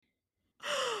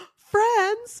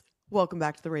Welcome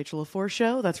back to the Rachel LaForce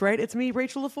Show. That's right, it's me,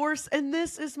 Rachel LaForce, and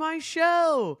this is my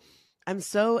show. I'm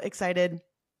so excited.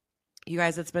 You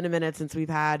guys, it's been a minute since we've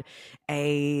had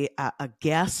a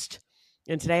guest,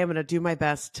 and today I'm going to do my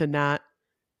best to not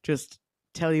just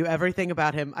tell you everything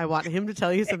about him. I want him to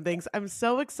tell you some things. I'm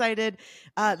so excited.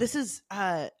 This is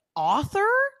author?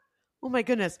 Oh my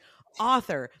goodness.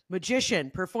 Author, magician,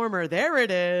 performer. There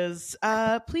it is.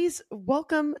 Please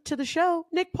welcome to the show,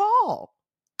 Nick Paul.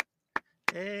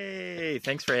 Hey,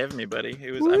 thanks for having me, buddy.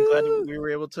 I'm glad we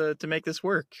were able to make this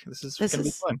work. This is going to be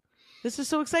fun. This is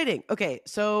so exciting. Okay,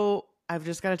 so I've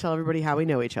just got to tell everybody how we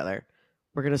know each other.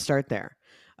 We're going to start there.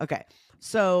 Okay,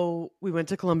 so we went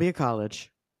to Columbia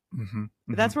College.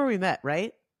 That's where we met,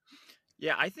 right?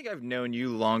 Yeah, I think I've known you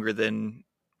longer than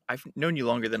I've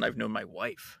known my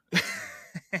wife. Oh,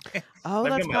 I've that's known my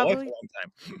wife probably a long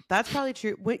time. That's probably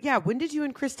true. When did you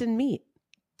and Kristen meet?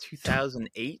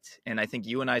 2008, and I think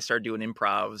you and I started doing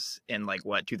improvs in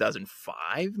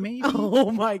 2005 maybe. Oh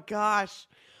my gosh,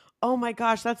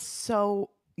 that's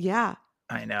so, yeah,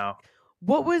 I know.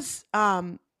 What was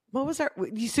our,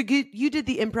 so you did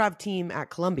the improv team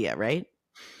at Columbia, right?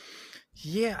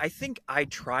 Yeah, I think I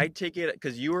tried taking it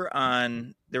because you were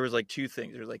on. There was two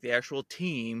things. There was the actual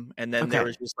team, and then there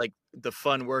was just the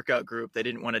fun workout group. They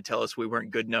didn't want to tell us we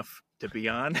weren't good enough to be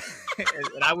on,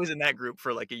 and I was in that group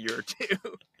for a year or two,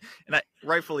 and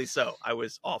rightfully so. I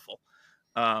was awful.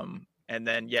 And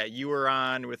then you were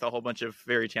on with a whole bunch of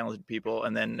very talented people,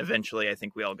 and then eventually I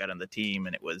think we all got on the team,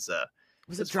 and it was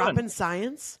it Drop-In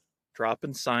Science?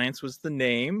 Drop-In Science was the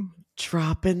name.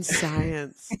 Drop-In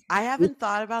Science. I haven't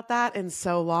thought about that in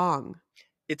so long.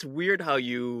 It's weird how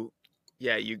you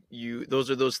those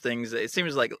are those things. It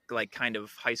seems like kind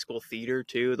of high school theater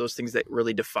too. Those things that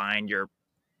really define your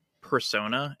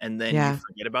persona, and then you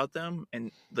forget about them, and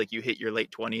you hit your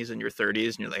late 20s and your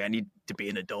 30s, and you're like, I need to be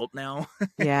an adult now.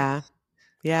 Yeah.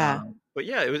 But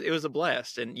yeah, it was a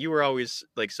blast, and you were always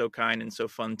so kind and so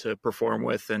fun to perform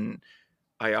with, and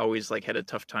I always had a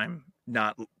tough time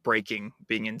not breaking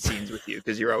being in scenes with you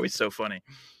because you're always so funny.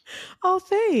 Oh,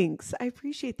 thanks. I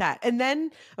appreciate that. And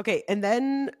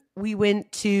then we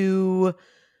went to,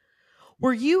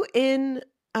 were you in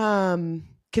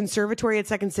conservatory at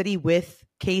Second City with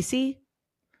Casey?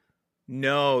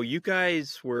 No, you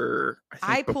guys were.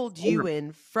 I pulled you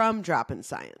in from Drop-In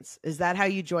Science. Is that how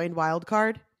you joined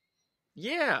Wildcard?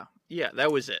 Yeah,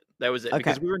 that was it. Okay.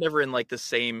 Because we were never in the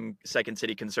same Second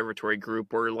City Conservatory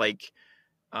group or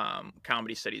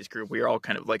comedy studies group. We were all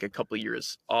kind of a couple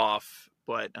years off.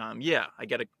 But I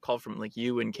got a call from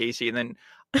you and Casey, and then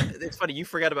it's funny, you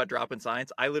forgot about Drop-In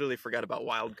Science. I literally forgot about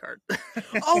Wildcard.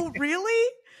 Oh,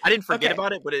 really? I didn't forget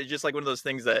about it, but it's just one of those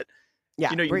things that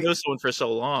you know someone for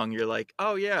so long, you're like,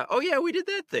 oh yeah, we did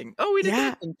that thing. Oh, we did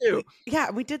that thing too.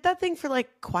 Yeah, we did that thing for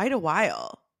quite a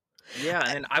while. Yeah,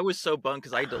 and I was so bummed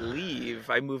because I had to leave.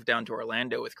 I moved down to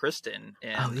Orlando with Kristen,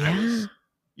 and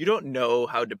you don't know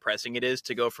how depressing it is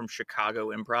to go from Chicago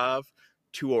Improv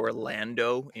to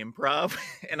Orlando Improv.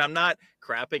 And I'm not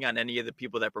crapping on any of the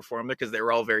people that performed it because they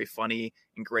were all very funny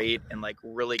and great and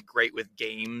really great with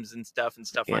games and stuff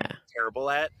I'm terrible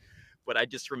at. But I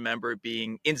just remember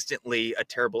being instantly a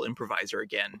terrible improviser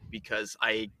again because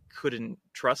I couldn't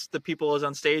trust the people I was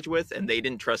on stage with, and they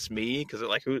didn't trust me because they're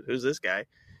like, who's this guy?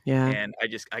 Yeah. And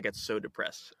I got so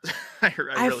depressed. I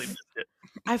really missed it.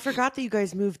 I forgot that you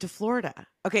guys moved to Florida.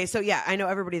 Okay, so I know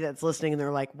everybody that's listening, and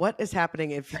they're like, "What is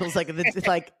happening?" It feels like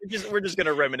it's we're just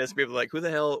gonna reminisce. People who the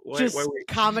hell? Why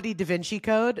comedy Da Vinci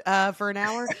Code for an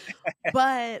hour.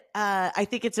 But I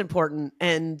think it's important,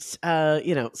 and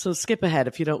so skip ahead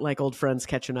if you don't like old friends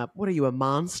catching up. What are you, a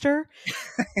monster?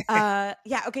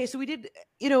 Okay, so we did.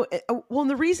 And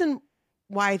the reason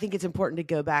why I think it's important to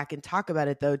go back and talk about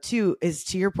it though too is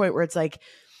to your point where it's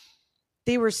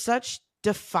they were such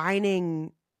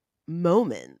defining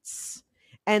moments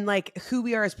and who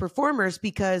we are as performers,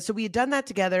 because we had done that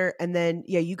together, and then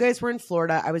you guys were in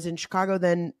Florida, I was in Chicago,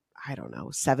 then I don't know,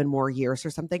 7 more years or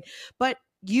something, but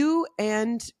you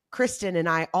and Kristen and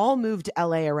I all moved to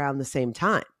LA around the same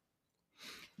time.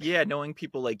 Yeah, knowing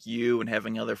people like you and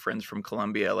having other friends from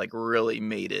Columbia really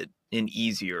made it an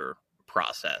easier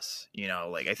process.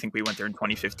 I think we went there in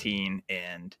 2015,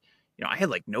 and I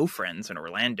had no friends in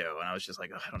Orlando, and I was just I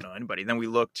don't know anybody. Then we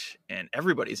looked, and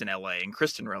everybody's in LA, and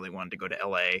Kristen really wanted to go to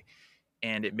LA,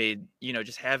 and it made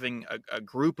just having a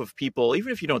group of people,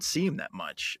 even if you don't see them that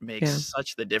much, makes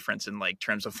such the difference in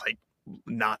terms of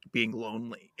not being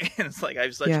lonely. And it's I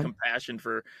have such compassion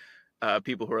for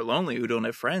people who are lonely, who don't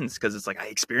have friends, because it's I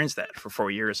experienced that for 4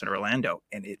 years in Orlando,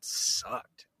 and it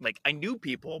sucked. I knew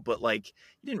people, but you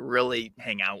didn't really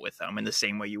hang out with them in the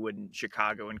same way you would in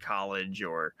Chicago in college,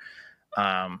 or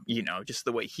Just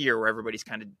the way here where everybody's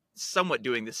kind of somewhat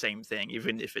doing the same thing,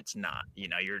 even if it's not,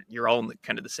 you're all in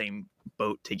kind of the same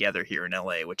boat together here in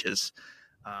LA, which is,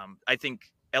 I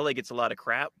think LA gets a lot of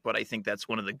crap, but I think that's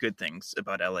one of the good things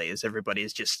about LA is everybody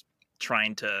is just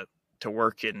trying to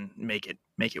work and make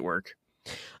it work.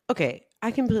 Okay,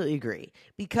 I completely agree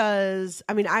because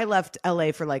I mean, I left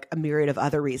LA for like a myriad of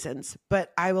other reasons,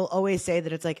 but I will always say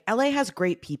that it's like LA has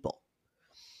great people.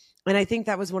 And I think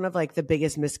that was one of like the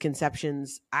biggest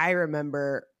misconceptions I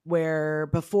remember where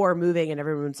before moving and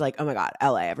everyone's like, oh my God,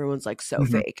 LA, everyone's like so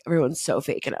fake. Everyone's so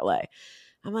fake in LA.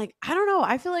 I'm like, I don't know.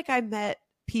 I feel like I met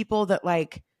people that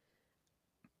like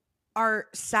are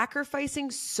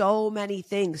sacrificing so many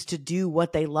things to do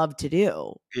what they love to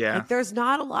do. Yeah. Like there's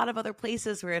not a lot of other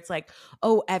places where it's like,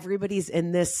 oh, everybody's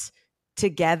in this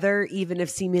together, even if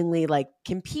seemingly like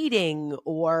competing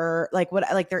or like what,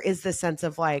 like there is this sense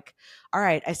of like, all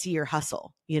right, I see your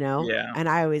hustle, Yeah. And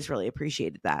I always really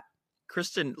appreciated that.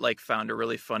 Kristen like found a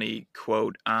really funny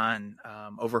quote on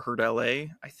Overheard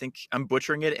LA. I think I'm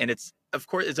butchering it, and it's of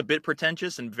course it's a bit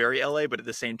pretentious and very LA, but at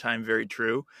the same time very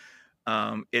true.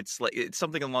 It's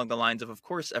something along the lines of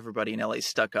course everybody in LA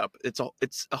stuck up. It's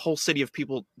a whole city of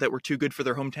people that were too good for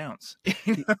their hometowns.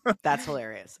 That's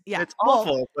hilarious. Yeah, it's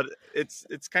awful, but it's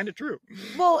kind of true.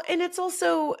 Well, and it's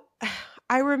also,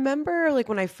 I remember like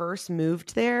when I first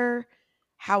moved there,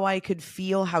 how I could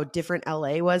feel how different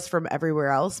LA was from everywhere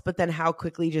else, but then how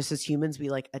quickly just as humans we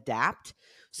like adapt.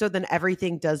 So then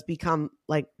everything does become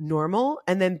like normal.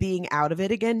 And then being out of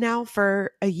it again now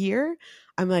for a year,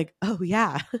 I'm like, oh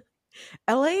yeah,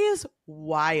 LA is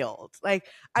wild. Like,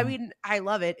 I mean, I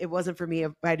love it. It wasn't for me.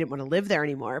 I didn't want to live there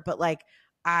anymore, but like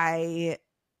I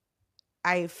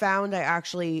found I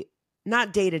actually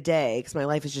not day to day because my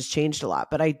life has just changed a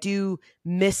lot, but I do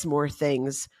miss more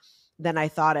things than I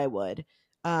thought I would.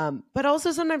 But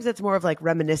also sometimes it's more of like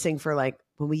reminiscing for like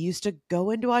when we used to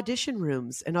go into audition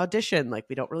rooms and audition, like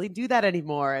we don't really do that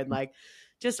anymore. And like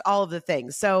just all of the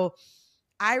things. So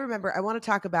I remember I want to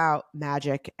talk about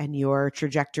magic and your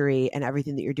trajectory and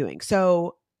everything that you're doing.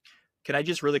 So can I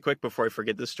just really quick before I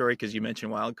forget this story, because you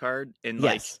mentioned Wildcard and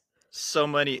like so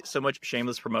much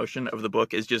shameless promotion of the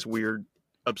book is just weird,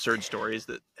 absurd stories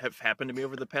that have happened to me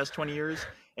over the past 20 years.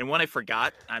 And one I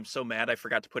forgot, I'm so mad I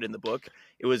forgot to put in the book.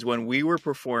 It was when we were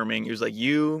performing. It was like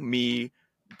you, me,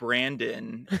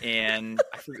 Brandon, and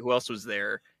I forget who else was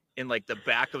there in like the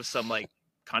back of some like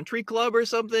country club or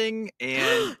something.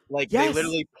 And like they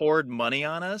literally poured money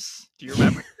on us. Do you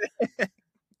remember?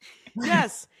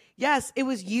 Yes. It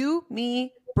was you,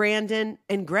 me, Brandon,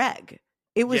 and Greg.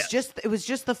 It was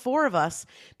just the four of us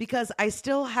because I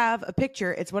still have a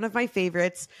picture. It's one of my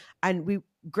favorites. And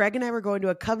Greg and I were going to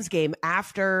a Cubs game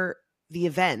after the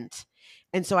event.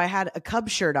 And so I had a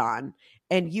Cubs shirt on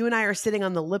and you and I are sitting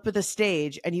on the lip of the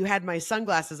stage and you had my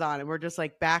sunglasses on and we're just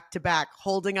like back to back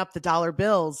holding up the dollar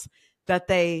bills that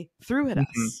they threw at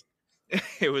us.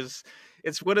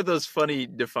 It's one of those funny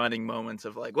defining moments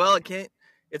of like, well,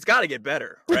 it's got to get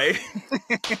better, right?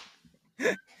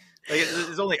 Like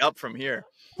it's only up from here.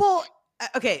 Well,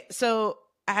 okay. So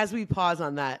as we pause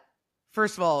on that,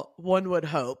 first of all, one would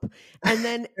hope. And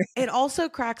then it also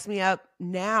cracks me up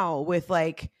now with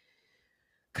like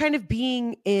kind of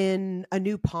being in a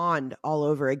new pond all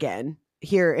over again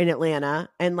here in Atlanta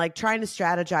and like trying to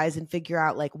strategize and figure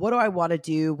out like, what do I want to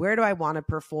do? Where do I want to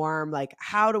perform? Like,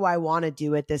 how do I want to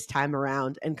do it this time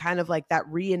around? And kind of like that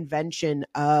reinvention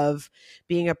of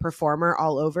being a performer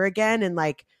all over again and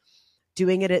like,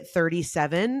 doing it at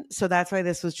 37. So that's why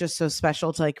this was just so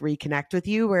special to like reconnect with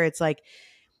you where it's like,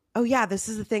 oh yeah, this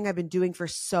is the thing I've been doing for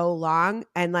so long.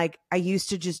 And like, I used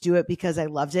to just do it because I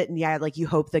loved it. And yeah, like you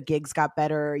hope the gigs got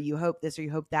better or you hope this or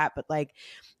you hope that, but like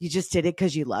you just did it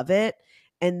because you love it.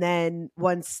 And then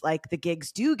once like the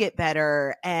gigs do get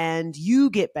better and you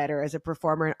get better as a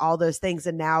performer and all those things.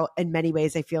 And now in many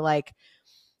ways, I feel like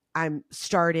I'm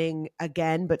starting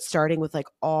again, but starting with like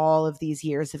all of these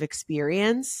years of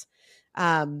experience.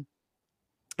 And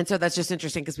so that's just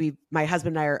interesting because my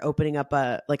husband and I are opening up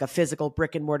a physical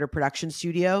brick and mortar production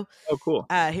studio. Oh, cool.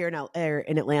 Here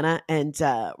in Atlanta. And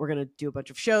we're going to do a bunch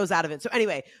of shows out of it. So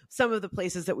anyway, some of the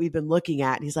places that we've been looking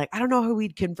at, and he's like, I don't know how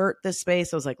we'd convert this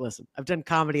space. I was like, listen, I've done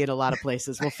comedy in a lot of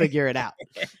places. We'll figure it out.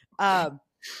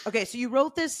 Okay. So you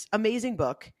wrote this amazing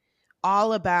book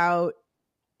all about,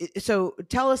 so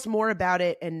tell us more about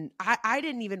it. And I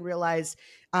didn't even realize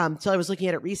till I was looking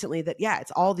at it recently that, yeah, it's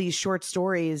all these short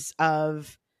stories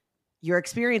of your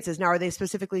experiences. Now, are they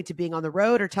specifically to being on the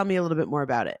road or tell me a little bit more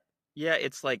about it? Yeah,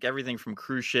 it's like everything from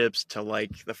cruise ships to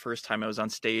like the first time I was on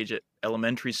stage at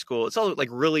elementary school. It's all like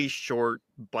really short,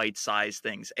 bite-sized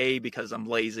things. Because I'm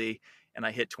lazy and I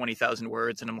hit 20,000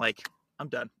 words and I'm like, I'm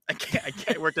done.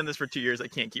 I worked on this for 2 years. I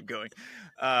can't keep going.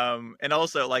 And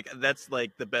also like, that's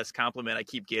like the best compliment I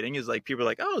keep getting is like, people are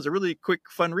like, oh, it's a really quick,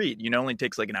 fun read. Only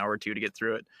takes like an hour or two to get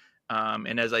through it.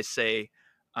 And as I say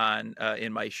on,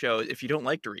 in my show, if you don't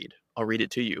like to read, I'll read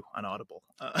it to you on Audible.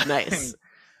 Nice.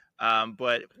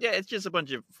 But yeah, it's just a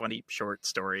bunch of funny short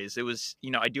stories. It was,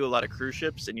 I do a lot of cruise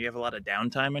ships and you have a lot of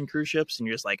downtime on cruise ships and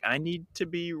you're just like, I need to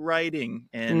be writing.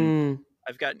 And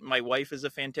I've got, my wife is a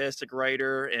fantastic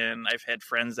writer and I've had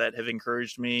friends that have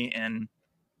encouraged me and,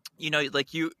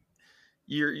 like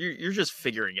you're just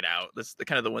figuring it out. That's the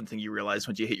kind of the one thing you realize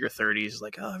once you hit your 30s,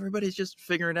 like, oh, everybody's just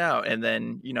figuring it out. And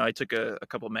then, I took a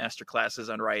couple master classes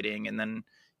on writing and then,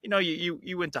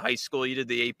 you went to high school, you did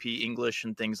the AP English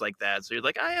and things like that. So you're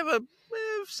like, I have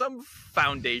some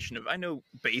foundation I know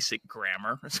basic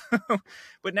grammar.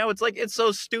 But now it's like, it's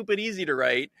so stupid easy to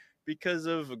write because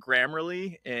of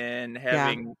Grammarly and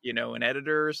having, an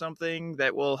editor or something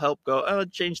that will help go, oh,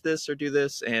 change this or do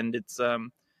this. And it's,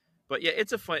 but yeah,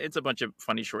 it's a bunch of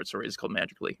funny short stories called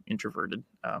Magically Introverted.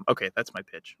 Okay. That's my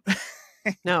pitch.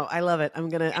 No, I love it. I'm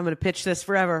going to pitch this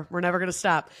forever. We're never going to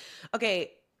stop.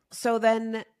 Okay. So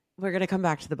then we're going to come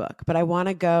back to the book, but I want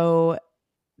to go.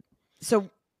 So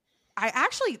I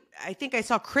think I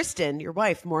saw Kristen, your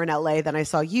wife, more in LA than I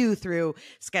saw you through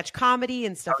sketch comedy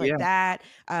and stuff like that.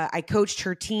 I coached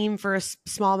her team for a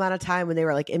small amount of time when they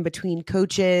were like in between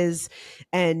coaches.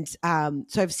 And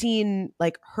so I've seen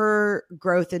like her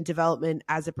growth and development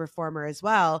as a performer as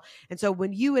well. And so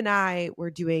when you and I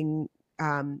were doing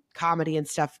comedy and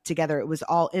stuff together, it was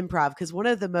all improv, because one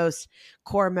of the most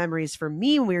core memories for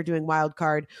me when we were doing Wild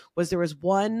Card was there was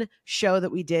one show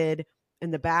that we did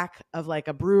in the back of like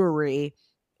a brewery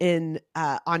in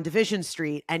on Division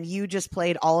Street, and you just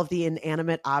played all of the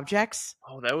inanimate objects.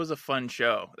 Oh, that was a fun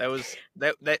show.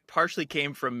 That partially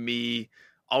came from me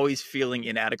always feeling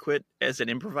inadequate as an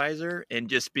improviser and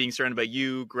just being surrounded by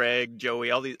you, Greg,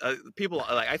 Joey, all these people.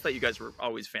 Like, I thought you guys were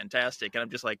always fantastic. And I'm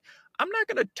just like, I'm not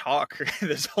going to talk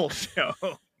this whole show.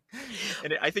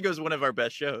 And I think it was one of our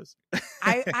best shows.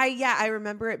 I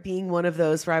remember it being one of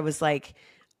those where I was like,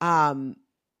 not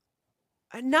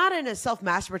in a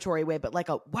self-masturbatory way, but like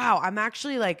wow, I'm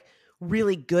actually like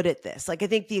really good at this. Like, I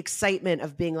think the excitement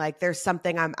of being like, there's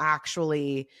something I'm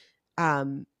actually,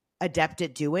 adept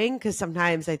at doing, because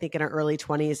sometimes I think in our early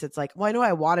 20s it's like, well, I know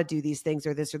I want to do these things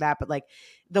or this or that, but like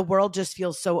the world just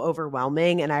feels so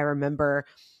overwhelming. And I remember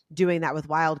doing that with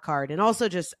Wild Card, and also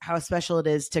just how special it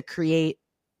is to create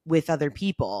with other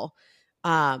people.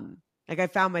 Like, I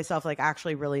found myself like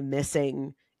actually really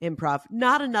missing improv,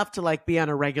 not enough to like be on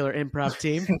a regular improv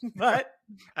team, but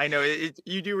I know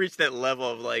you do reach that level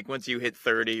of like, once you hit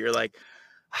 30, you're like,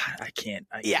 I can't.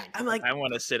 I'm like, I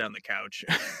want to sit on the couch.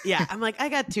 Yeah. I'm like, I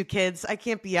got 2 kids. I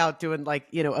can't be out doing like,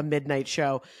 a midnight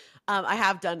show. I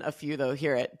have done a few though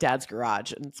here at Dad's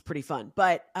Garage, and it's pretty fun.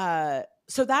 But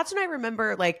so that's when I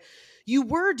remember like you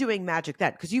were doing magic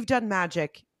then, because you've done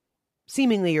magic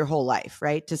seemingly your whole life,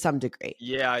 right? To some degree.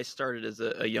 Yeah, I started as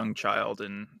a young child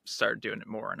and started doing it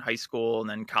more in high school, and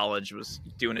then college was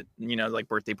doing it, like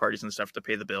birthday parties and stuff to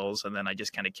pay the bills. And then I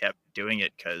just kind of kept doing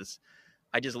it because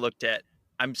I just looked at,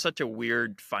 I'm such a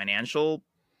weird financial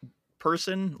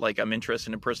person. Like, I'm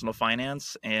interested in personal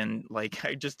finance, and like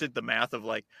I just did the math of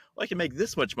like, well, I can make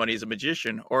this much money as a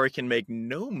magician, or I can make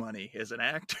no money as an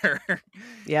actor.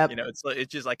 Yeah.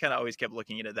 It's just, I kind of always kept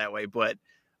looking at it that way. But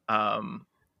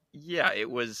yeah, it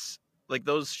was like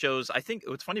those shows. I think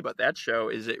what's funny about that show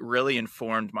is it really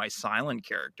informed my silent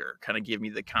character, kind of gave me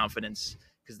the confidence,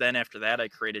 because then after that I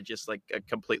created just like a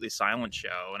completely silent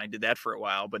show, and I did that for a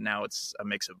while, but now it's a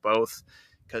mix of both,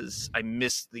 because I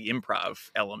miss the improv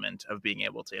element of being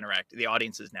able to interact. The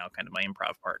audience is now kind of my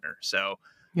improv partner. So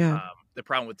yeah, the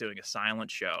problem with doing a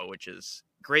silent show, which is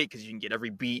great because you can get every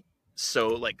beat so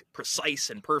like precise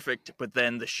and perfect, but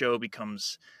then the show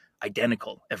becomes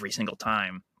identical every single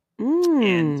time.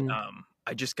 And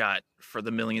I just got, for the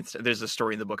millionth, there's a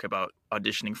story in the book about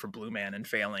auditioning for Blue Man and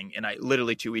failing. And I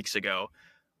literally 2 weeks ago,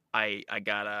 I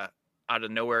got out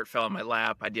of nowhere, it fell in my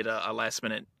lap. I did a last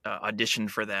minute audition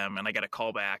for them, and I got a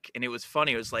call back, and it was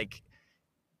funny. It was like,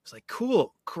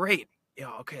 cool, great.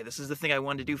 Yeah. Okay. This is the thing I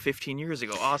wanted to do 15 years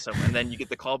ago. Awesome. And then you get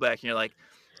the call back and you're like,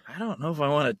 I don't know if I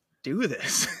want to do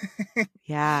this.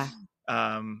 Yeah.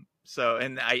 So,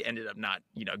 and I ended up not,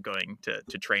 going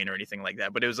to train or anything like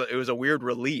that, but it was a weird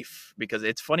relief, because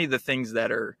it's funny, the things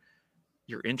that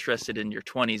you're interested in your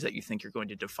 20s that you think are going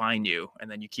to define you,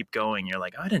 and then you keep going, you're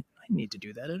like, I didn't need to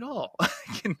do that at all.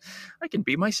 I can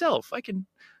be myself. I can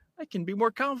be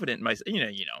more confident in myself.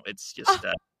 It's just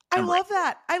I love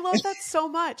that. I love that so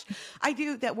much. I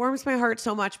do. That warms my heart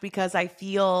so much, because I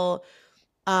feel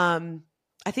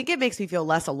I think it makes me feel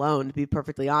less alone, to be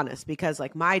perfectly honest, because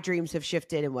like my dreams have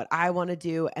shifted and what I want to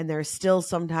do. And there's still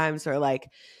sometimes where like,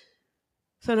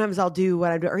 sometimes I'll do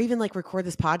what I'm doing, or even like record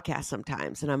this podcast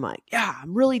sometimes. And I'm like, yeah,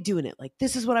 I'm really doing it. Like,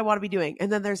 this is what I want to be doing.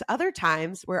 And then there's other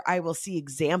times where I will see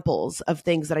examples of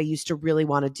things that I used to really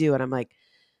want to do. And I'm like,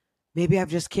 maybe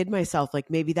I've just kid myself. Like,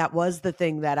 maybe that was the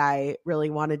thing that I really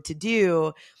wanted to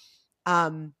do.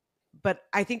 But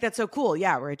I think that's so cool.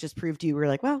 Yeah. Where it just proved to you, we're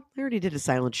like, well, I already did a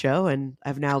silent show and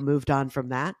I've now moved on from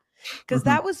that. Because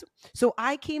that was, so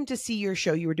I came to see your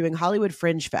show. You were doing Hollywood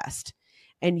Fringe Fest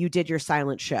and you did your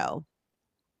silent show.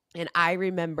 And I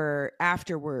remember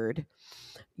afterward,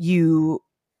 you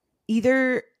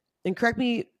either, and correct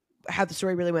me how the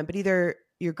story really went, but either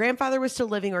your grandfather was still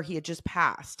living or he had just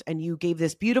passed. And you gave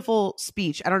this beautiful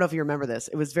speech. I don't know if you remember this.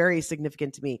 It was very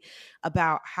significant to me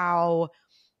about how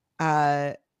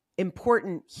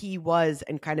important he was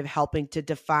and kind of helping to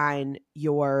define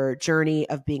your journey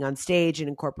of being on stage and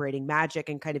incorporating magic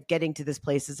and kind of getting to this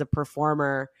place as a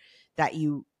performer that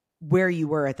you, where you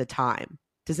were at the time.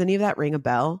 Does any of that ring a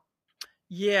bell?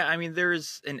 Yeah, I mean,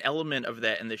 there's an element of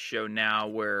that in the show now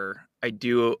where I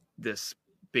do this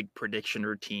big prediction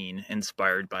routine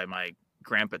inspired by my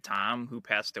grandpa Tom, who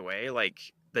passed away like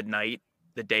the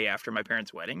day after my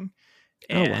parents' wedding.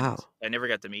 And Oh, wow. I never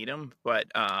got to meet him, but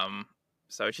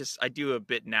so it's just I do a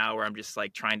bit now where I'm just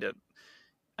like trying to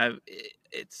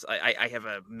I have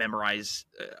a memorize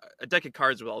a deck of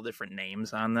cards with all different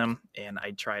names on them, and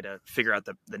I try to figure out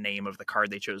the name of the card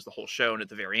they chose the whole show. And at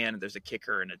the very end, there's a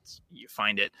kicker, and you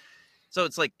find it. So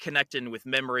it's like connecting with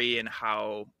memory and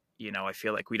how I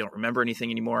feel like we don't remember anything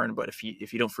anymore. But if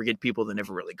you don't forget people, they're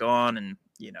never really gone, and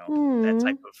that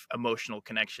type of emotional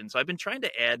connection. So I've been trying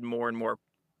to add more and more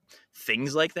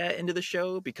things like that into the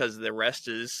show because the rest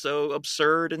is so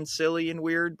absurd and silly and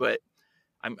weird. But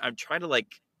I'm trying to like.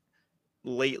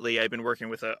 Lately I've been working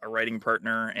with a writing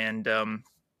partner and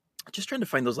just trying to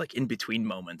find those like in between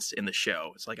moments in the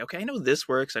show. It's like, okay, I know this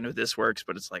works,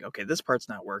 but it's like, okay, this part's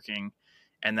not working.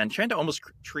 And then trying to almost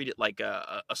treat it like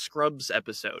a Scrubs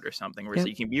episode or something where so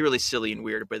you can be really silly and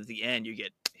weird, but at the end you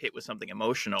get hit with something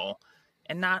emotional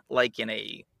and not like in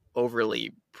a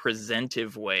overly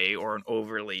presentive way or an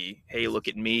overly, hey, look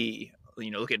at me,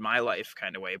 look at my life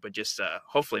kind of way, but just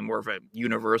hopefully more of a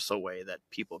universal way that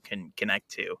people can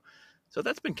connect to. So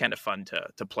that's been kind of fun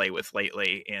to play with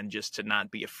lately, and just to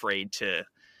not be afraid to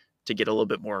get a little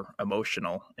bit more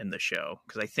emotional in the show.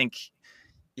 Because I think,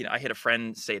 I had a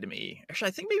friend say to me, actually,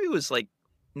 I think maybe it was like,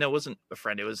 no, it wasn't a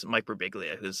friend. It was Mike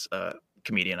Birbiglia, who's a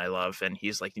comedian I love. And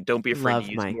he's like, don't be afraid to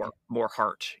use more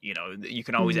heart. You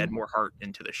can always add more heart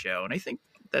into the show. And I think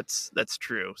that's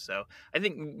true. So I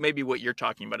think maybe what you're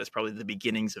talking about is probably the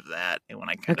beginnings of that. And when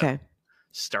I kind of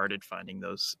started finding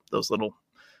those little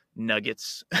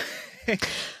nuggets.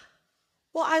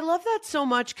 Well, I love that so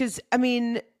much because, I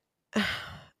mean,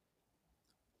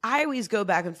 I always go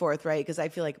back and forth, right? Because I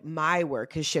feel like my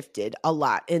work has shifted a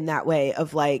lot in that way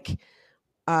of like,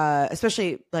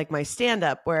 especially like my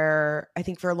stand-up, where I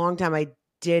think for a long time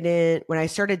when I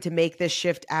started to make this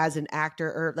shift as an actor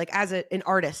or like as an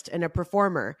artist and a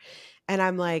performer, and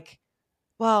I'm like,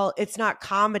 well, it's not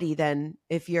comedy then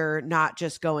if you're not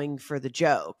just going for the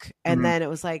joke. And then it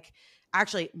was like,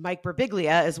 actually, Mike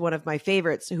Birbiglia is one of my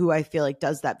favorites who I feel like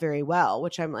does that very well,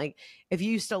 which I'm like, if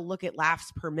you still look at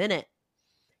laughs per minute,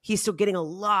 he's still getting a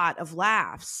lot of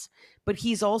laughs, but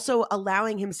he's also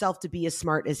allowing himself to be as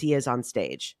smart as he is on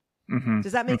stage.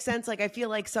 Does that make sense? Like, I feel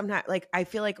like sometimes, like, I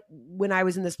feel like when I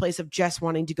was in this place of just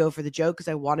wanting to go for the joke because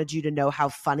I wanted you to know how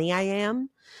funny I am,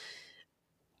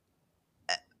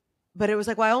 but it was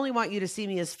like, well, I only want you to see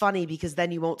me as funny because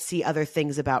then you won't see other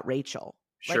things about Rachel.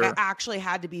 Sure. Like I actually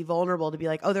had to be vulnerable to be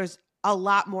like, oh, there's a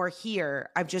lot more here.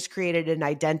 I've just created an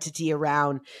identity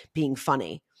around being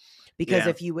funny. Because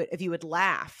if you would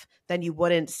laugh, then you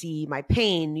wouldn't see my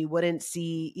pain. You wouldn't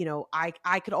see,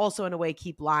 I could also in a way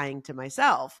keep lying to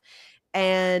myself.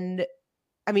 And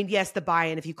I mean, yes, the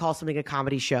buy-in, if you call something a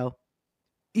comedy show,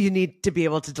 you need to be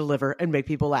able to deliver and make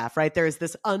people laugh, right? There's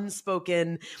this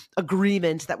unspoken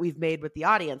agreement that we've made with the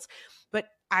audience. But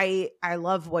I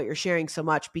love what you're sharing so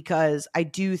much because I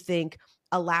do think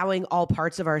allowing all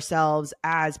parts of ourselves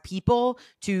as people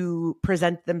to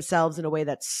present themselves in a way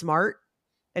that's smart.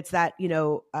 It's that,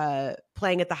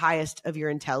 playing at the highest of your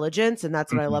intelligence. And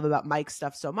that's what I love about Mike's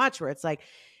stuff so much, where it's like,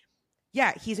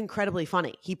 yeah, he's incredibly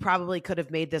funny. He probably could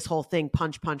have made this whole thing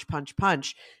punch, punch, punch,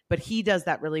 punch, but he does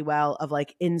that really well of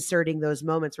like inserting those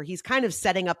moments where he's kind of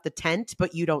setting up the tent,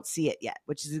 but you don't see it yet,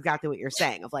 which is exactly what you're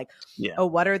saying of like, oh,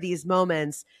 what are these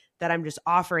moments that I'm just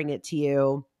offering it to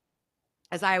you?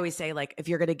 as I always say, like, if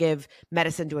you're going to give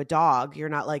medicine to a dog, you're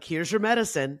not like, here's your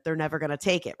medicine. They're never going to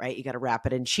take it, right? You got to wrap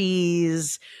it in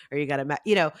cheese, or you got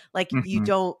to, like, you Mhm.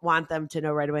 don't want them to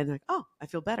know right away. They're like, oh, I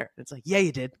feel better. It's like, yeah,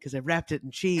 you did, because I wrapped it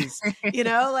in cheese.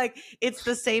 Like, it's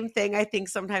the same thing, I think,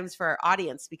 sometimes for our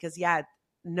audience, because, yeah,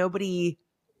 nobody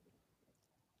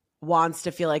wants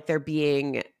to feel like they're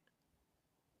being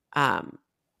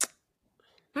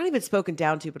not even spoken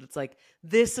down to, but it's like,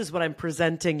 this is what I'm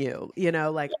presenting you,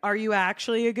 like, are you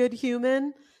actually a good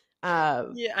human?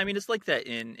 Yeah, I mean, it's like that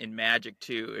in magic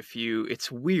too. It's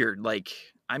weird. Like,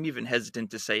 I'm even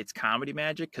hesitant to say it's comedy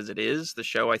magic because it is. The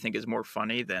show I think is more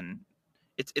funny than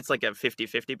it's like a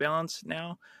 50-50 balance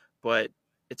now, but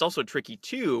it's also tricky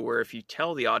too, where if you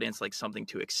tell the audience like something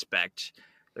to expect,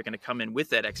 they're going to come in with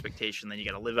that expectation, then you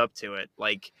got to live up to it.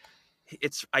 Like,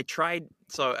 I tried,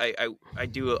 so I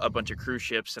do a bunch of cruise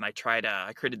ships, and I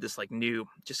created this like new,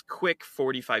 just quick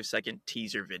 45-second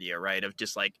teaser video, right, of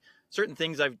just like certain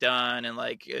things I've done, and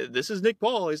like, this is Nick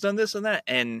Paul, he's done this and that,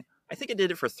 and I think I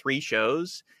did it for 3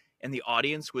 shows, and the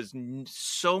audience was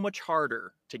so much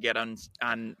harder to get on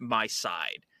my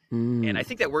side. And I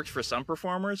think that worked for some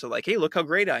performers. So like, hey, look how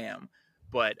great I am.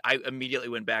 But I immediately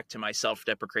went back to my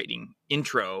self-deprecating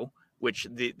intro, which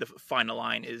the final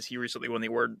line is, he recently won the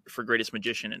award for greatest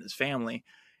magician in his family.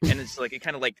 And it's like, it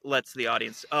kind of like lets the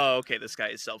audience, oh, okay, this guy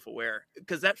is self-aware,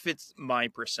 because that fits my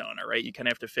persona, right? You kind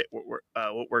of have to fit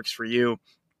what works for you.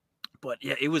 But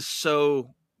yeah, it was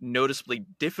so noticeably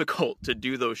difficult to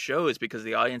do those shows because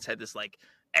the audience had this like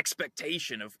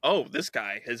expectation of, oh, this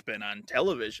guy has been on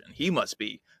television, he must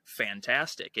be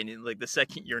fantastic. And like, the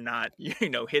second you're not,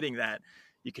 hitting that,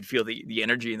 you could feel the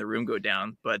energy in the room go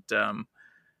down. But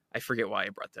I forget why I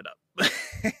brought that up.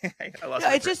 I lost No,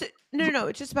 my it's train. just no.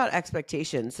 It's just about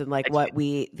expectations and like what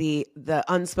Expect- the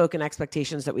unspoken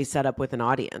expectations that we set up with an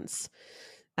audience.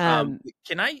 Can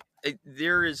I?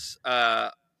 There is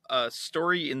a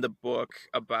story in the book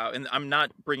about, and I'm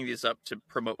not bringing this up to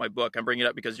promote my book. I'm bringing it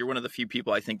up because you're one of the few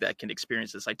people I think that can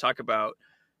experience this. I talk about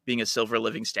being a silver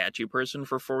living statue person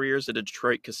for 4 years at a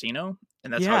Detroit casino,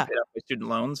 and that's how I Yeah. paid off my student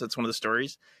loans. That's one of the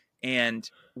stories. And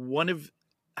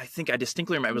I think I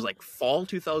distinctly remember, it was like fall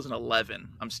 2011.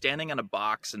 I'm standing on a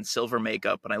box in silver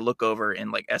makeup, and I look over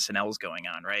and like SNL's going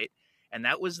on, right? And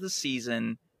that was the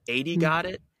season 80 got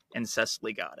it and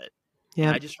Cecily got it. And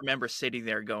Yeah. I just remember sitting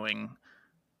there going,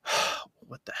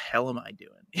 what the hell am I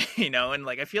doing? And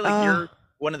like, I feel like you're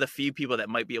one of the few people that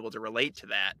might be able to relate to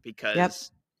that, because Yep.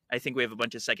 I think we have a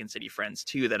bunch of Second City friends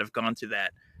too that have gone through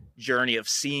that journey of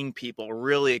seeing people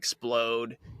really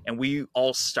explode, and we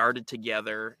all started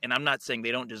together. And I'm not saying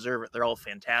they don't deserve it, they're all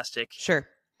fantastic. Sure.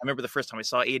 I remember the first time I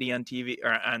saw 80 on TV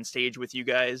or on stage with you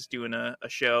guys doing a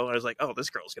show, I was like, oh, this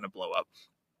girl's gonna blow up.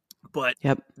 But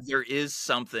Yep. there is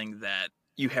something that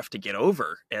you have to get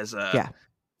over as a Yeah.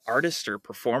 artist or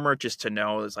performer, just to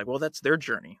know it's like, well, that's their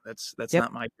journey, that's Yep.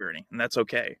 not my journey, and that's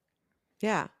okay.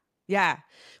 Yeah. Yeah.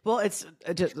 Well, it's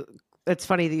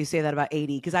funny that you say that about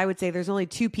 80, because I would say there's only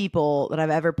 2 people that I've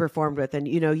ever performed with. And,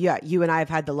 yeah, you and I have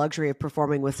had the luxury of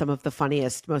performing with some of the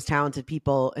funniest, most talented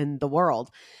people in the world.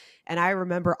 And I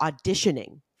remember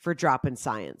auditioning for Drop in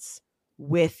Science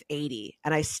with 80.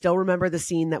 And I still remember the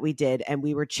scene that we did, and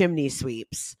we were chimney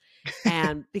sweeps.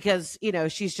 And because,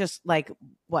 she's just like,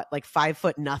 what, like 5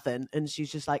 foot nothing. And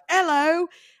she's just like, hello.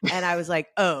 And I was like,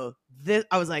 oh,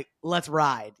 I was like, let's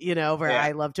ride, where Yeah.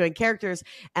 I love doing characters.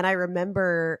 And I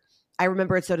remember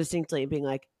it so distinctly, and being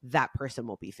like, that person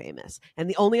will be famous. And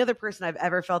the only other person I've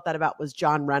ever felt that about was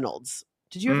John Reynolds.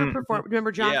 Did you ever perform?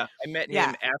 Remember John? Yeah, I met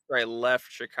him after I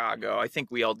left Chicago. I think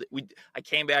I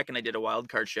came back and I did a wild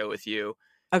card show with you.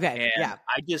 Okay. And Yeah.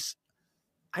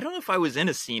 I don't know if I was in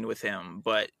a scene with him,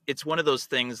 but it's one of those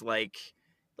things like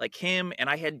him. And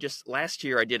I had just last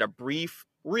year, I did a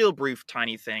real brief,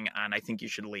 tiny thing on I Think You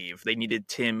Should Leave. They needed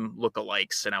Tim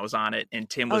lookalikes, and I was on it, and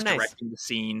Tim was nice. directing the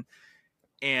scene.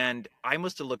 And I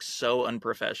must have looked so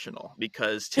unprofessional,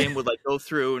 because Tim would like go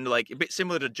through and like, a bit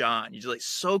similar to John, you're just like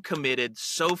so committed,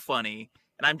 so funny.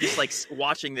 And I'm just like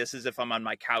watching this as if I'm on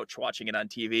my couch watching it on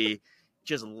TV,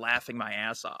 just laughing my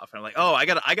ass off. And I'm like, oh, I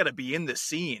gotta be in this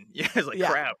scene. Yeah, it's like,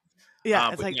 crap.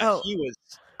 Yeah. It's like, oh,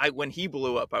 when he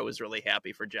blew up, I was really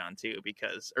happy for John too,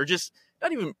 because, or just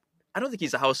not even, I don't think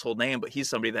he's a household name, but he's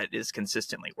somebody that is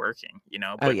consistently working,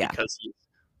 but because he's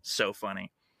so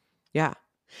funny. Yeah.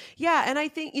 Yeah. And I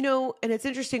think, and it's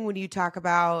interesting when you talk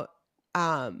about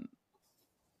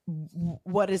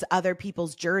what is other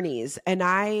people's journeys. And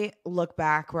I look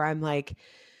back where I'm like,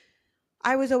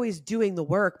 I was always doing the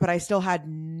work, but I still had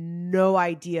no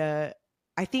idea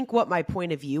I think what my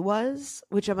point of view was,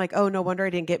 which I'm like, oh, no wonder I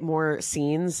didn't get more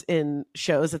scenes in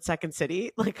shows at Second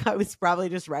City. Like I was probably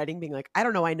just writing, being like, I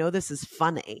don't know, I know this is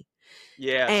funny.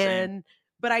 Yeah, same. And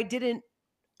but I didn't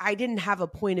have a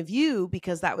point of view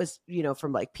because that was,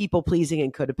 from like people pleasing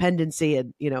and codependency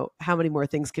and, how many more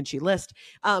things can she list?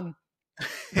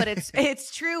 But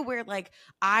it's true where like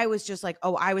I was just like,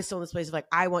 oh, I was still in this place of like,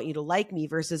 I want you to like me,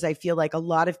 versus I feel like a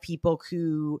lot of people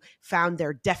who found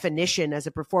their definition as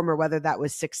a performer, whether that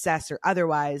was success or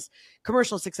otherwise,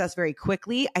 commercial success very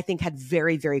quickly, I think had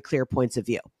very, very clear points of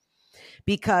view.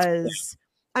 Because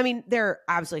I mean, they're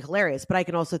absolutely hilarious, but I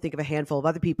can also think of a handful of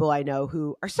other people I know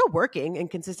who are still working and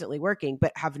consistently working,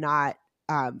 but have not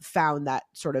found that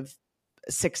sort of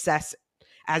success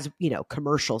as,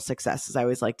 commercial success, as I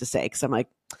always like to say. Cause I'm like,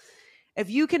 if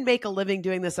you can make a living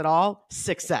doing this at all,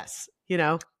 success,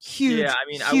 huge, Yeah, I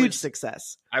mean, huge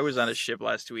success. I was on a ship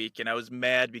last week and I was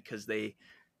mad because they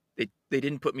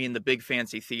didn't put me in the big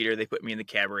fancy theater. They put me in the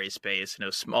cabaret space,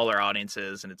 smaller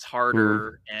audiences, and it's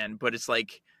harder. But it's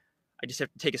like, I just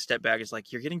have to take a step back. It's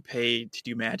like, you're getting paid to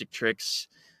do magic tricks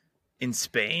in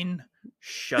Spain.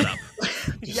 Shut up.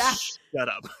 Yeah. Shut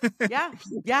up. Yeah.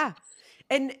 Yeah.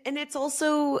 And it's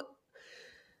also,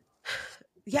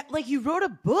 yeah, like you wrote a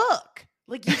book.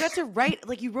 Like you got to write,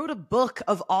 like you wrote a book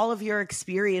of all of your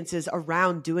experiences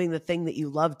around doing the thing that you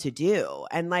love to do.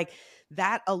 And like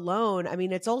that alone, I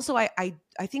mean, it's also, I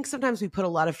think sometimes we put a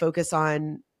lot of focus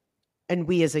on, and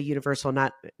we as a universal,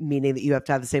 not meaning that you have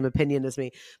to have the same opinion as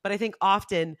me, but I think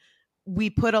often we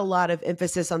put a lot of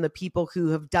emphasis on the people who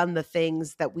have done the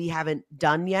things that we haven't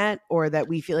done yet, or that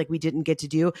we feel like we didn't get to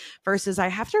do, versus I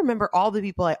have to remember all the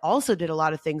people I also did a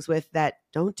lot of things with that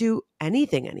don't do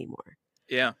anything anymore.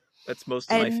 Yeah. That's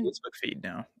most of my Facebook feed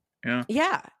now. Yeah.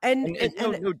 Yeah. And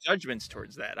no judgments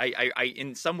towards that. I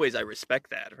in some ways I respect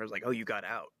that. I was like, oh, you got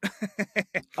out.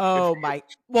 Oh my,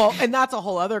 well, and that's a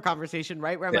whole other conversation,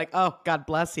 right? Where I'm like, oh, God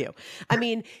bless you. I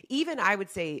mean, even I would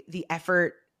say the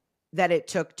effort that it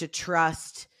took to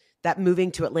trust that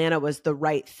moving to Atlanta was the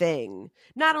right thing,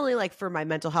 not only like for my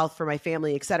mental health, for my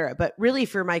family, et cetera, but really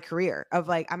for my career of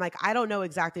like, I'm like, I don't know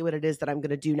exactly what it is that I'm going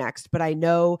to do next, but I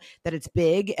know that it's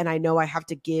big, and I know I have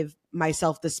to give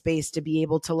myself the space to be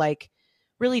able to like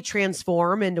really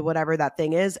transform into whatever that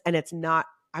thing is. And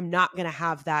I'm not going to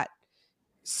have that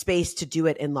space to do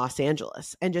it in Los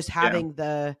Angeles, and just having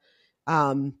the,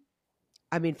 I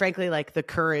mean, frankly, like the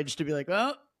courage to be like,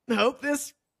 well, I hope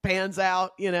this pans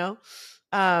out,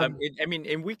 I mean,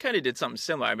 and we kind of did something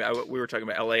similar. I mean, we were talking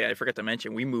about LA. I forgot to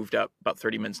mention we moved up about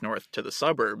 30 minutes north to the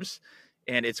suburbs,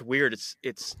 and it's weird.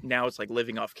 It's now it's like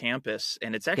living off campus,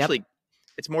 and it's actually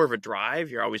it's more of a drive.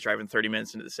 You're always driving 30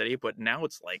 minutes into the city, but now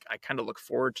it's like I kind of look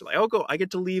forward to like, I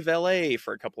get to leave LA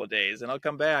for a couple of days, and I'll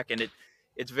come back, and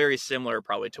it's very similar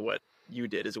probably to what you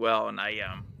did as well. And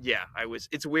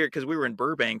it's weird because we were in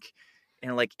Burbank.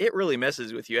 And like it really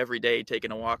messes with you every day,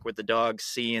 taking a walk with the dog,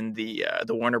 seeing the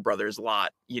Warner Brothers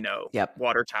lot,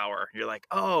 water tower. You're like,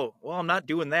 oh, well, I'm not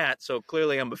doing that, so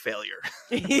clearly I'm a failure.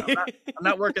 I'm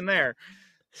not working there.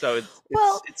 So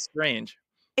it's strange.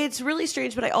 It's really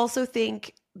strange, but I also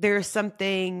think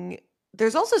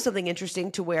there's also something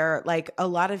interesting to where like a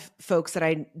lot of folks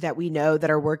that we know that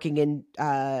are working in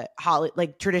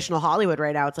like traditional Hollywood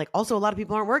right now, it's like also a lot of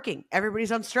people aren't working.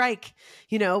 Everybody's on strike,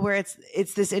 where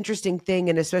it's this interesting thing.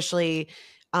 And especially,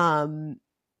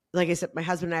 like I said, my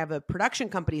husband and I have a production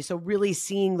company. So really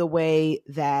seeing the way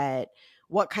that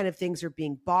what kind of things are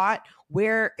being bought,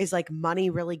 where is like money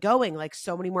really going? Like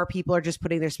so many more people are just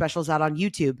putting their specials out on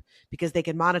YouTube because they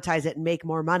can monetize it and make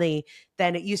more money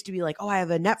than it used to be like, oh, I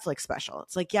have a Netflix special.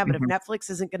 It's like, yeah, but if Netflix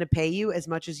isn't going to pay you as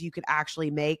much as you could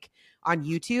actually make on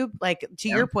YouTube, like to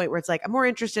your point where it's like, I'm more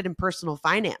interested in personal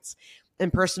finance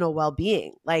and personal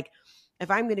well-being. Like if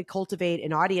I'm going to cultivate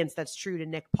an audience that's true to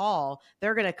Nick Paul,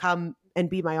 they're going to come and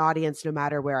be my audience no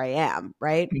matter where I am.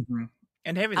 Right. Mm-hmm.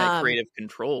 And having that creative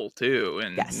control too,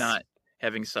 and not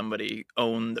having somebody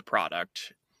own the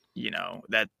product,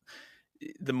 that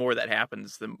the more that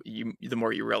happens, the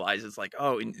more you realize it's like,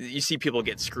 oh, and you see people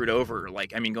get screwed over.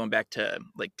 Like, I mean, going back to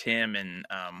like Tim and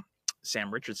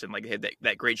Sam Richardson, like they had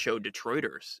that great show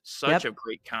Detroiters, such a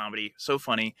great comedy, so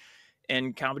funny,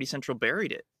 and Comedy Central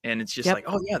buried it. And it's just like,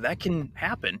 oh yeah, that can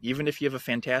happen even if you have a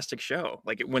fantastic show,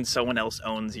 like when someone else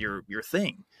owns your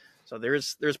thing. So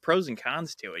there's pros and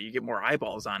cons to it. You get more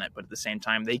eyeballs on it, but at the same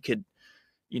time, they could,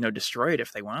 destroy it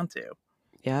if they want to.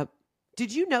 Yep.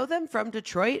 Did you know them from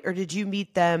Detroit, or did you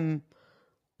meet them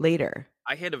later?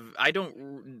 I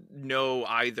don't know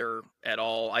either at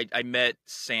all. I met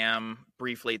Sam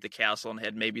briefly at the castle and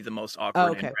had maybe the most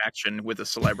awkward interaction with a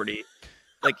celebrity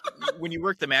like when you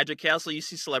work the Magic Castle, you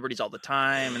see celebrities all the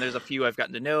time, and there's a few I've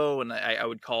gotten to know, and I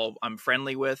would call I'm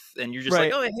friendly with, and you're just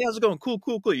like, Right. oh, hey, how's it going? Cool,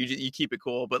 cool, cool. You keep it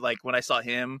cool, but like when I saw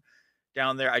him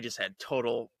down there, I just had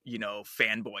total,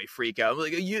 fanboy freak out. I'm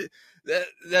like,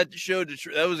 that show,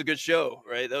 that was a good show,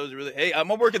 right? That was really, hey, I'm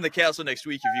working the castle next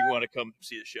week if you want to come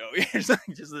see the show. It's like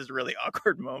just this really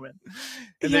awkward moment.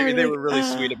 And Yeah, they like, were really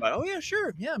sweet about it. Oh, yeah,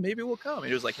 sure. Yeah, maybe we'll come.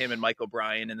 And it was like him and Mike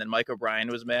O'Brien. And then Mike O'Brien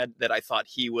was mad that I thought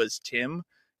he was Tim.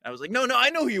 I was like, no, I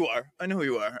know who you are. I know who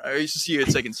you are. I used to see you at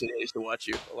Second City. I used to watch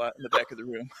you a lot in the back of the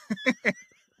room.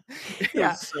 It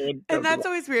yeah. was so And that's uncomfortable.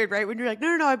 always weird, right? When you're like,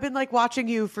 no, I've been like watching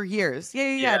you for years.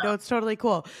 Yeah. Yeah. No, it's totally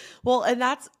cool. Well, and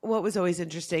that's what was always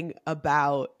interesting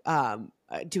about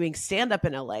doing stand up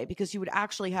in LA, because you would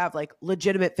actually have like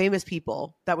legitimate famous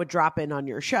people that would drop in on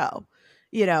your show.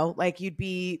 Like you'd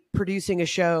be producing a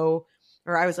show,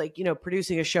 or I was like,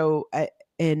 producing a show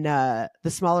in the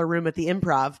smaller room at the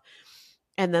Improv.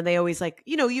 And then they always like,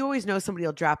 you always know somebody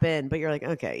will drop in, but you're like,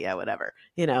 okay, yeah, whatever,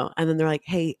 and then they're like,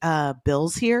 hey,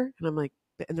 Bill's here. And I'm like,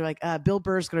 and they're like, Bill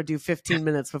Burr's going to do 15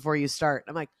 minutes before you start.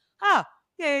 I'm like,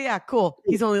 yeah, cool.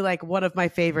 He's only like one of my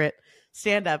favorite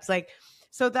stand-ups. Like,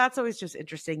 so that's always just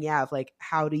interesting. Yeah. Of like,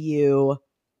 how do you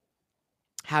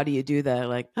do that?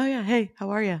 Like, oh yeah, hey,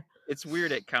 how are you? It's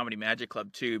weird at Comedy Magic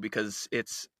Club too, because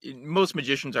most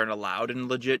magicians aren't allowed in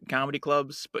legit comedy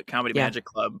clubs, but Comedy Magic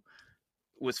Club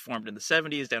was formed in the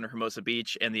 70s down in Hermosa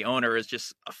Beach, and the owner is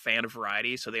just a fan of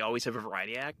variety, so they always have a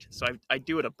variety act. So I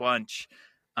do it a bunch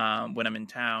when I'm in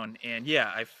town, and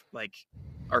yeah, I've like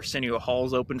Arsenio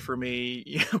Hall's open for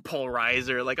me, Paul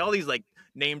Reiser, like all these like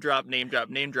name drop,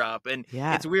 and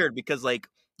it's weird because like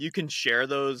you can share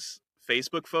those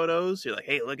Facebook photos. You're like,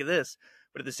 hey, look at this,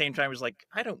 but at the same time, it's like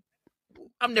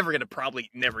I'm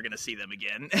probably never gonna see them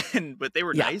again. But they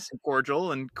were nice and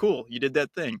cordial and cool. You did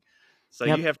that thing. So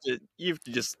you have to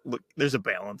just look, there's a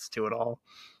balance to it all.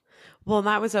 Well,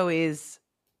 that was always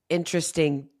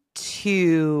interesting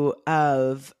too,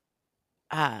 of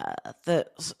the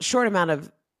short amount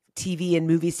of TV and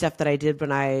movie stuff that I did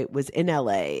when I was in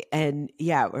LA. And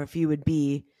or if you would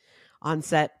be on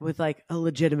set with like a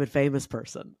legitimate famous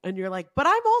person and you're like, but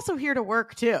I'm also here to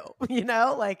work too,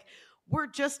 like we're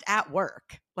just at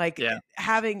work. Like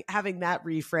having that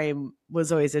reframe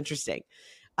was always interesting.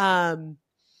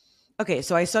 Okay,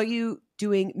 so I saw you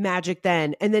doing magic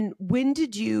then. And then when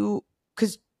did you,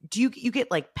 because do you get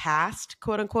like passed,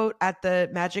 quote unquote, at the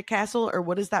Magic Castle, or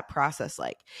what is that process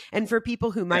like? And for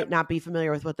people who might not be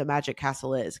familiar with what the Magic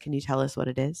Castle is, can you tell us what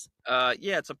it is?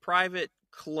 It's a private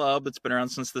club that's been around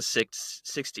since the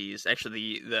 60s.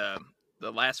 Actually, the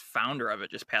last founder of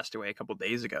it just passed away a couple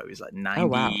days ago. He's like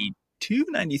 92,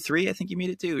 93, I think he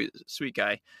made it too. Sweet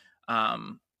guy.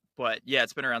 But yeah,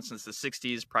 it's been around since the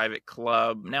 60s, private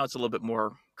club. Now it's a little bit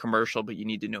more commercial, but you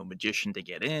need to know a magician to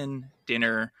get in.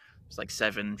 Dinner, there's like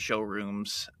 7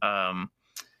 showrooms. I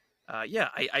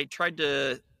tried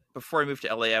to, before I moved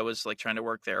to LA, I was like trying to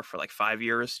work there for like 5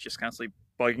 years, just constantly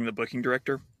bugging the booking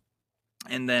director.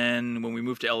 And then when we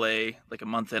moved to LA, like a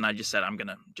month in, I just said, I'm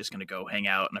just gonna go hang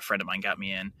out. And a friend of mine got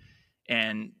me in.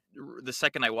 And the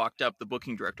second I walked up, the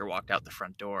booking director walked out the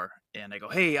front door, and I go,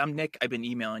 hey, I'm Nick. I've been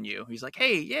emailing you. He's like,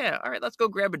 hey, yeah, all right, let's go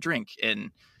grab a drink.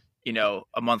 And,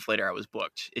 a month later I was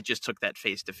booked. It just took that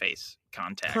face-to-face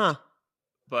contact. Huh.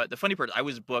 But the funny part, I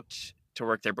was booked to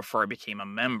work there before I became a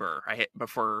member.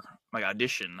 Before my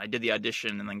audition. I did the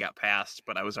audition and then got passed,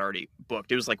 but I was already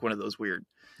booked. It was like one of those weird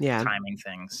timing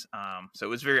things. So it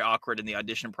was very awkward in the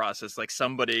audition process. Like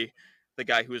the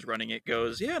guy who was running it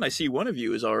goes, yeah, and I see one of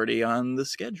you is already on the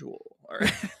schedule. All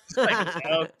right. Like,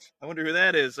 I wonder who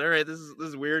that is. All right, this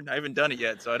is weird. I haven't done it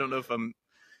yet, so I don't know if I'm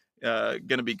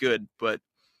gonna be good. But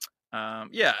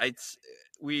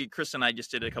Chris and I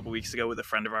just did it a couple weeks ago with a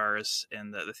friend of ours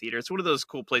in the theater. It's one of those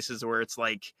cool places where it's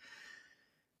like,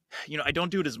 I don't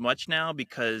do it as much now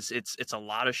because it's a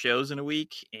lot of shows in a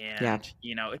week, and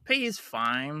it pays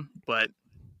fine, but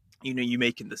you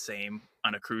making the same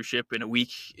on a cruise ship in a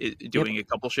week doing a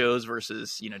couple shows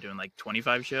versus doing like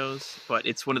 25 shows. But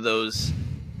it's one of those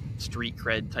street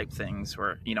cred type things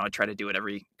where I try to do it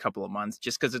every couple of months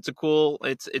just because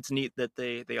it's neat that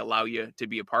they allow you to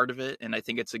be a part of it. And I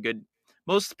think it's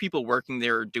most people working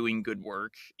there are doing good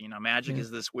work. Magic is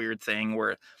this weird thing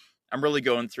where I'm really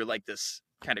going through like this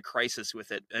kind of crisis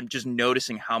with it, and just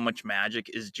noticing how much magic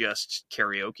is just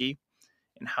karaoke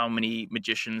and how many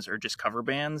magicians are just cover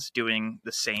bands doing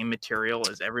the same material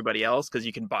as everybody else, because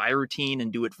you can buy a routine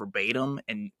and do it verbatim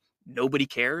and nobody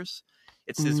cares.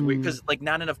 It's this weird, because like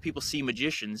not enough people see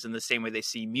magicians in the same way they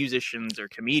see musicians or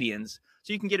comedians,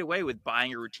 so you can get away with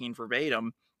buying a routine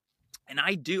verbatim And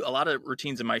I do a lot of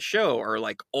routines in my show are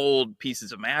like old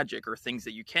pieces of magic or things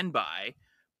that you can buy,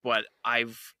 but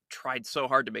I've tried so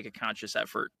hard to make a conscious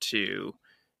effort to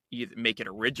either make it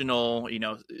original,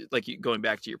 like going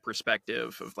back to your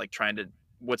perspective of like trying to,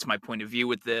 what's my point of view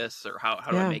with this, or how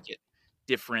do I make it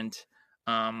different?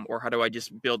 Or how do I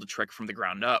just build a trick from the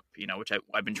ground up, which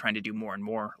I've been trying to do more and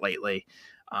more lately.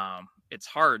 It's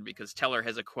hard because Teller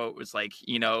has a quote was like,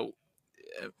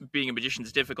 being a magician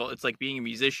is difficult. It's like being a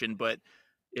musician, but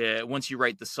once you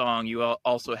write the song, you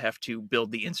also have to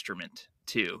build the instrument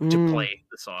to play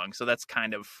the song. So that's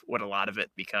kind of what a lot of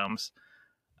it becomes.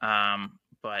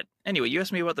 But anyway, you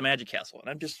asked me about the Magic Castle,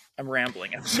 and I'm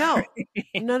rambling. I'm sorry.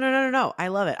 No. I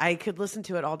love it. I could listen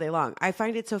to it all day long. I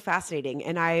find it so fascinating.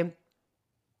 And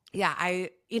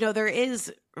there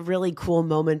is really cool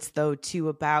moments though too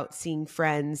about seeing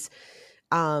friends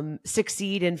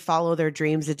succeed and follow their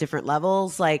dreams at different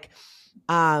levels. Like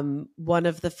one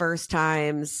of the first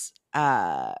times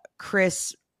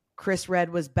Chris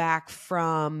Redd was back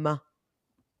from,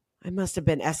 it must have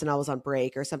been SNL was on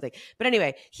break or something. But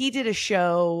anyway, he did a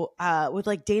show with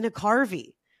like Dana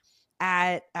Carvey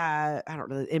at I don't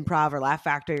know, Improv or Laugh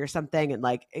Factory or something, and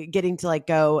like getting to like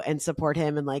go and support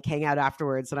him and like hang out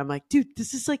afterwards. And I'm like, dude,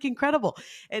 this is like incredible.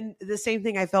 And the same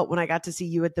thing I felt when I got to see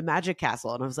you at the Magic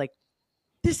Castle. And I was like,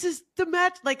 this is the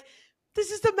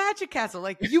Magic Castle.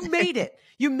 Like you made it.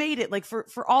 You made it, like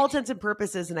for all intents and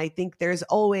purposes. And I think there's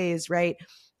always, right,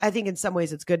 I think in some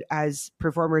ways it's good as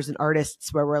performers and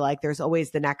artists where we're like, there's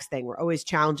always the next thing. We're always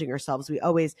challenging ourselves.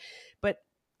 But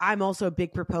I'm also a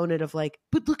big proponent of like,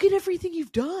 but look at everything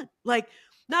you've done. Like,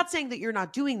 not saying that you're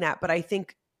not doing that, but I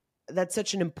think that's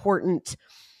such an important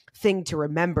thing to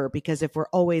remember, because if we're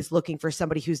always looking for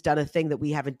somebody who's done a thing that we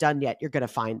haven't done yet, you're going to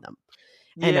find them.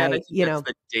 And I think that's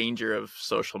the danger of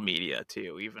social media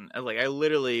too. Even like I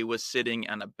literally was sitting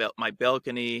on my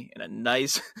balcony in a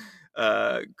nice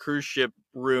cruise ship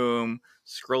room,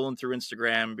 scrolling through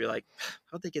Instagram and be like,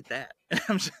 how'd they get that? And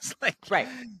I'm just like, right.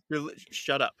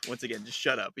 Shut up. Once again, just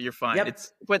shut up. You're fine. Yep.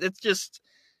 It's just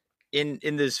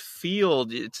in this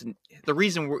field, it's the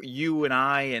reason you and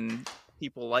I and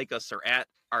people like us are at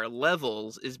our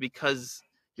levels is because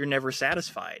you're never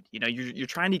satisfied. You're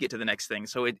trying to get to the next thing.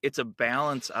 So it's a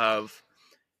balance of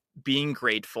being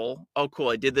grateful. Oh, cool.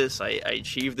 I did this. I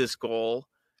achieved this goal.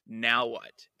 Now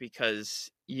what?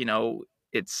 Because,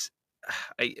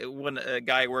 when a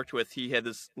guy I worked with,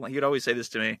 he'd always say this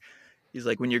to me. He's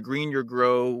like, when you're green, you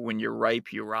grow. When you're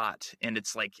ripe, you rot. And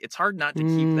it's like, it's hard not to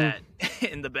keep that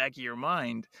in the back of your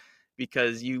mind,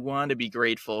 because you want to be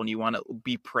grateful and you want to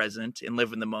be present and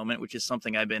live in the moment, which is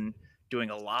something I've been doing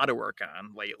a lot of work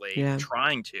on lately.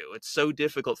 Trying to. It's so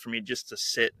difficult for me just to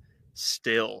sit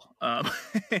still. And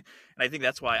I think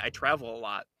that's why I travel a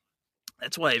lot.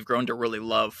 That's why I've grown to really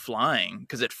love flying,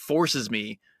 because it forces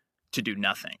me to do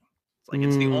nothing. It's like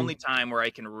it's the only time where I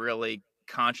can really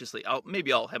consciously,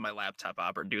 I'll have my laptop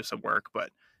up or do some work, but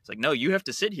it's like, no, you have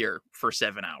to sit here for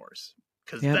 7 hours,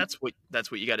 because that's what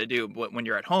you got to do. But when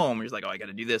you're at home, you're just like, oh, I got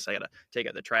to do this. I got to take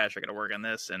out the trash. I got to work on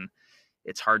this. And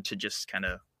it's hard to just kind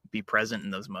of be present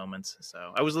in those moments.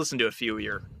 So I was listening to a few of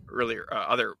your earlier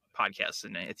other podcasts,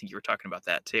 and I think you were talking about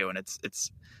that too. And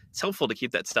it's helpful to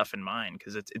keep that stuff in mind,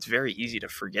 because it's very easy to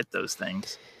forget those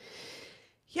things.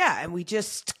 Yeah, and we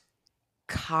just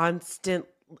I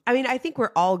think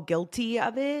we're all guilty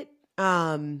of it,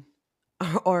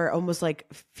 or almost like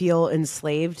feel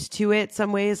enslaved to it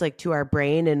some ways, like to our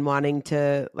brain and wanting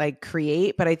to like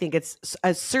create. But I think it's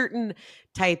a certain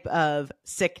type of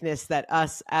sickness that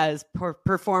us as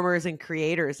performers and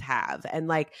creators have. And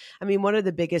like, I mean, one of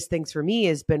the biggest things for me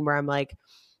has been where I'm like,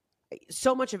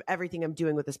 so much of everything I'm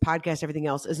doing with this podcast, everything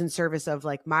else is in service of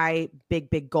like my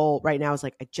big goal right now is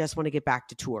like, I just want to get back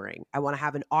to touring. I want to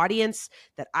have an audience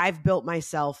that I've built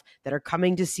myself that are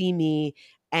coming to see me.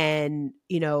 And,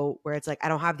 where it's like, I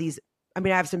don't have these, I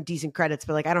have some decent credits,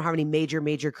 but like, I don't have any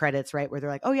major credits, right? Where they're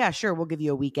like, oh yeah, sure. We'll give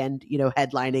you a weekend,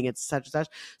 headlining and such and such.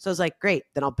 So I was like, great,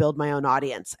 then I'll build my own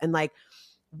audience. And like,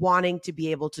 wanting to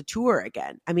be able to tour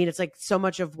again. I mean, it's like so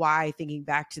much of why thinking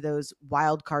back to those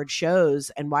wild card shows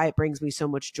and why it brings me so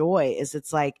much joy is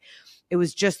it's like, it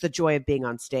was just the joy of being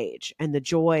on stage and the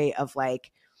joy of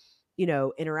like,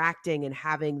 interacting and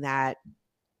having that,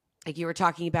 like you were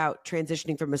talking about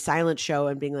transitioning from a silent show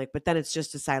and being like, but then it's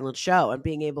just a silent show, and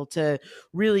being able to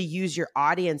really use your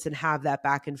audience and have that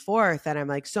back and forth. And I'm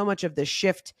like, so much of the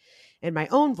shift in my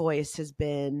own voice has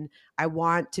been, I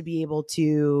want to be able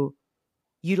to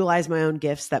utilize my own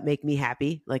gifts that make me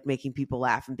happy, like making people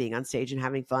laugh and being on stage and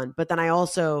having fun. But then I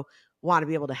also want to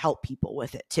be able to help people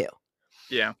with it too.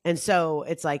 Yeah. And so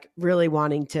it's like really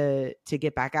wanting to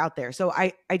get back out there. So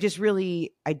I just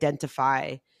really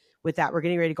identify with that. We're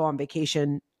getting ready to go on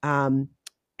vacation. And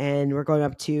we're going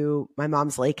up to my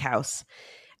mom's lake house.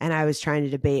 And I was trying to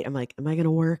debate. I'm like, am I going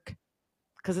to work?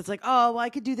 Because it's like, oh, well, I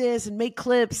could do this and make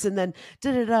clips and then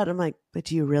da da da. I'm like, but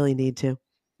do you really need to?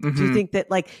 Do you think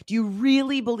that, like, do you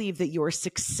really believe that your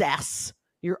success,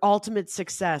 your ultimate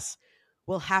success,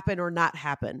 will happen or not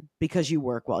happen because you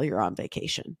work while you're on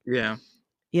vacation? Yeah.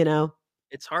 You know?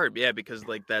 It's hard, yeah, because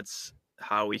like that's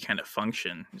how we kind of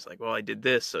function. It's like, well, I did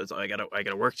this, so it's I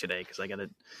gotta work today because I gotta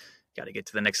get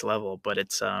to the next level. But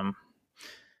it's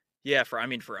yeah,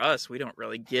 for us, we don't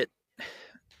really get,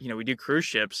 we do cruise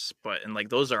ships, and like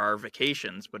those are our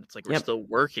vacations, but it's like we're still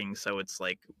working, so it's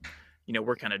like,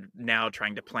 we're kind of now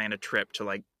trying to plan a trip to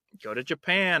like go to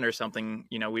Japan or something.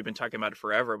 We've been talking about it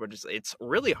forever, but it's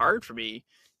really hard for me.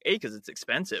 A, because it's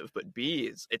expensive, but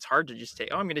B, it's hard to just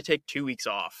take, I'm going to take 2 weeks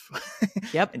off.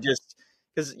 Yep. And just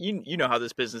because you know how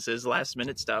this business is, last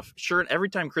minute stuff. Sure, every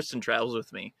time Kristen travels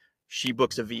with me, she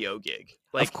books a VO gig.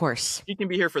 Like, of course. she can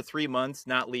be here for 3 months,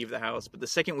 not leave the house. But the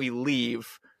second we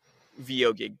leave,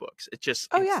 VO gig books. It just,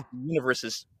 the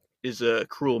universe is a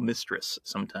cruel mistress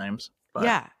sometimes. But.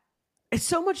 Yeah. It's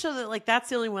so much so that like that's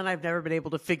the only one I've never been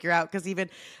able to figure out, because even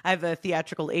I have a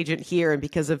theatrical agent here, and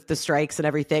because of the strikes and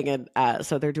everything, and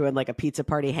so they're doing like a pizza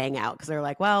party hangout because they're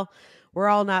like, well, we're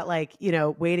all not like,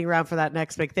 waiting around for that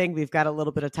next big thing. We've got a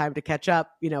little bit of time to catch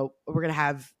up. We're gonna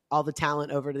have all the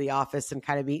talent over to the office and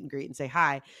kind of meet and greet and say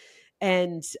hi,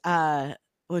 and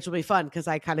which will be fun because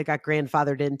I kind of got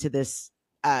grandfathered into this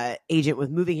agent with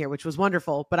moving here, which was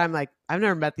wonderful. But I'm like, I've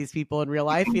never met these people in real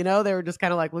life. They were just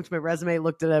kind of like, looked at my resume,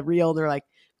 looked at a reel, and they're like,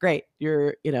 great,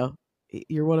 you're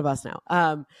one of us now.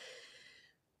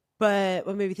 But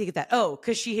what made me think of that? Oh,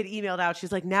 because she had emailed out.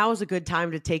 She's like, now is a good time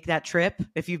to take that trip.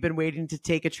 If you've been waiting to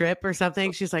take a trip or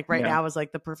something, she's like, right now is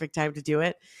like the perfect time to do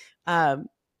it. But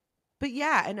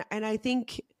yeah. And I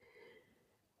think,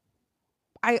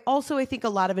 I think a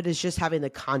lot of it is just having the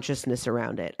consciousness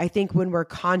around it. I think when we're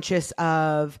conscious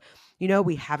of,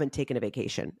 we haven't taken a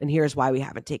vacation and here's why we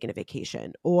haven't taken a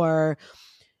vacation, or,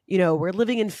 we're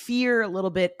living in fear a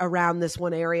little bit around this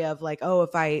one area of like, oh,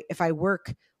 if I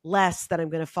work less, then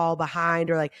I'm going to fall behind,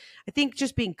 or like, I think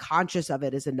just being conscious of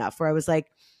it is enough, where I was like,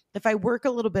 if I work a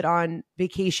little bit on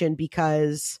vacation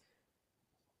because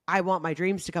I want my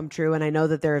dreams to come true and I know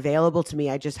that they're available to me,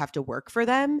 I just have to work for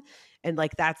them. And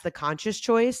like, that's the conscious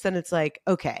choice. Then it's like,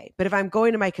 okay, but if I'm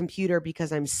going to my computer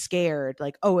because I'm scared,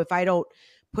 like, oh, if I don't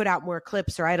put out more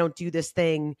clips or I don't do this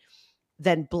thing,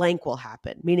 then blank will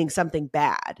happen, meaning something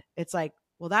bad. It's like,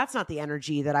 well, that's not the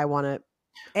energy that I want to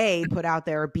A, put out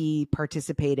there, or B,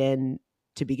 participate in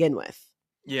to begin with.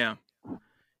 Yeah.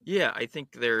 Yeah. I think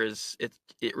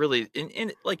it really,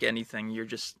 in like anything, you're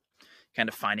just kind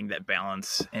of finding that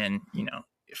balance. And,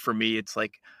 for me, it's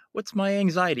like, what's my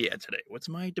anxiety at today? What's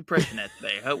my depression at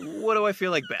today? What do I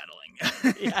feel like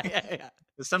battling? Yeah.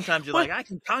 Sometimes you're like, I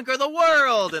can conquer the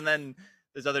world. And then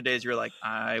there's other days you're like,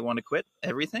 I want to quit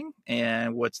everything.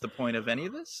 And what's the point of any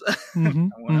of this?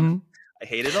 I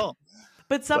hate it all.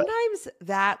 But sometimes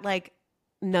that like,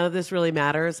 none of this really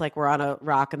matters. Like, we're on a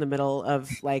rock in the middle of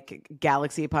like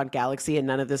galaxy upon galaxy and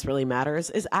none of this really matters,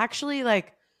 is actually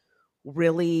like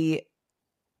really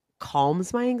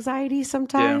calms my anxiety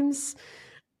sometimes.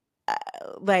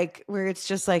 Like, where it's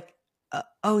just like,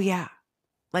 oh yeah,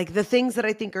 like the things that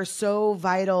I think are so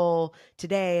vital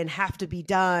today and have to be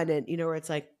done, and where it's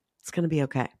like, it's gonna be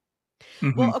okay.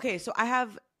 Well, okay, so I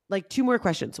have like 2 more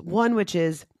questions. One, which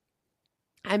is,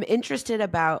 I'm interested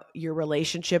about your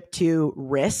relationship to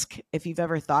risk, if you've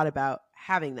ever thought about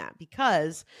having that,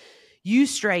 because you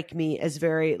strike me as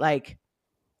very like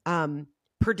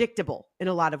predictable in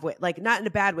a lot of ways, like not in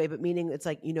a bad way, but meaning it's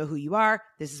like, who you are,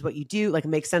 this is what you do. Like, it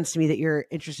makes sense to me that you're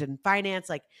interested in finance,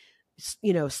 like,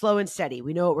 slow and steady.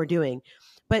 We know what we're doing.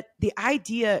 But the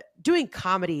idea, doing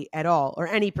comedy at all or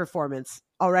any performance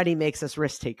already makes us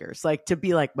risk takers. Like, to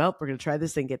be like, well, we're going to try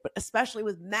this thing, but especially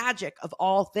with magic of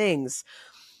all things,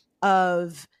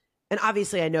 and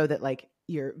obviously I know that like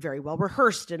you're very well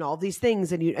rehearsed and all these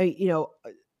things, and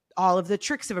all of the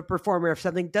tricks of a performer, if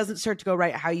something doesn't start to go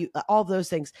right, all those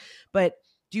things. But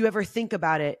do you ever think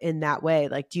about it in that way?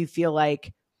 Like, do you feel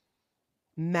like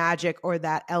magic or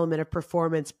that element of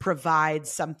performance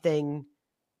provides something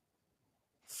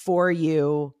for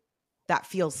you that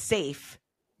feels safe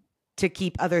to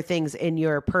keep other things in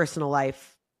your personal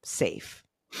life safe?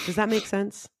 Does that make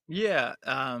sense? Yeah.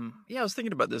 I was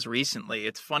thinking about this recently.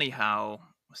 It's funny how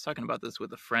I was talking about this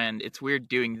with a friend. It's weird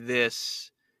doing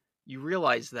this. You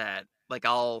realize that like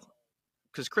I'll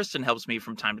because Kristen helps me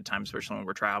from time to time, especially when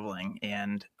we're traveling,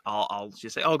 and I'll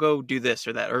just say, "I'll go do this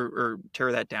or that, or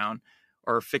tear that down,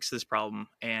 or fix this problem."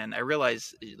 And I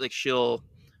realize like she'll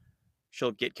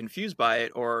get confused by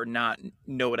it or not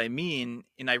know what I mean.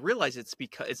 And I realize it's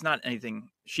because it's not anything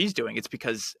she's doing. It's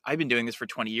because I've been doing this for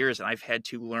 20 years and I've had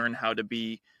to learn how to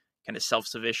be kind of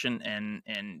self-sufficient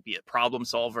and be a problem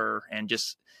solver. And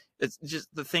just, it's just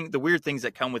the weird things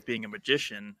that come with being a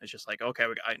magician. It's just like, okay,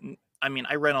 I mean,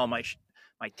 I run all my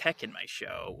tech in my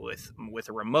show with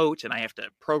a remote, and I have to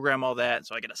program all that.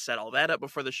 So I got to set all that up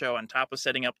before the show on top of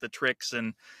setting up the tricks.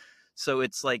 And so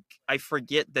it's like I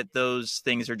forget that those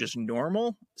things are just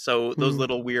normal. So those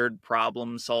little weird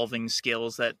problem solving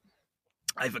skills that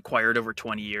I've acquired over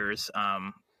 20 years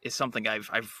is something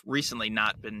I've recently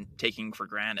not been taking for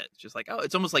granted. It's just like, oh,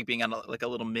 it's almost like being on a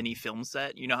little mini film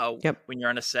set. You know how when you're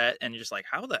on a set and you're just like,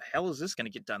 how the hell is this going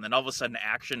to get done? Then all of a sudden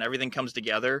action, everything comes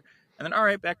together. And then, all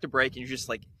right, back to break. And you're just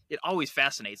like, it always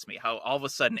fascinates me how all of a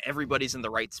sudden everybody's in the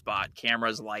right spot,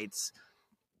 cameras, lights,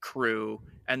 crew,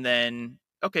 and then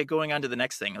okay, going on to the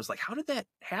next thing. I was like, how did that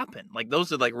happen? Like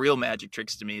those are like real magic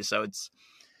tricks to me. So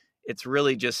it's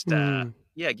really just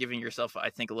giving yourself, I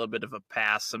think, a little bit of a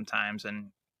pass sometimes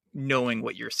and knowing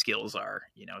what your skills are.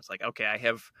 You know, it's like, okay, I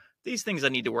have these things I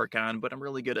need to work on, but I'm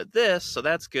really good at this, so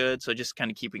that's good. So just kind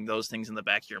of keeping those things in the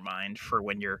back of your mind for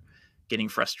when you're getting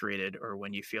frustrated or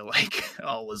when you feel like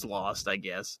all is lost, I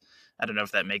guess. I don't know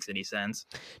if that makes any sense.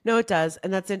 No, it does.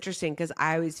 And that's interesting because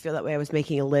I always feel that way. I was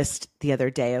making a list the other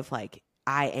day of like,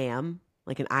 I am,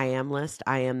 like an I am list.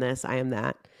 I am this, I am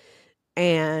that.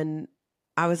 And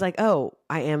I was like, oh,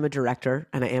 I am a director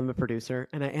and I am a producer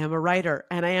and I am a writer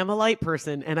and I am a light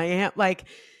person. And I am like,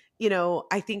 you know,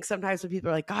 I think sometimes when people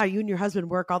are like, God, you and your husband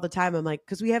work all the time. I'm like,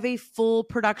 because we have a full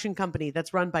production company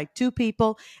that's run by 2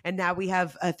 people. And now we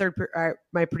have a third,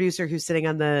 my producer who's sitting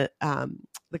on the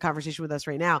conversation with us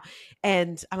right now.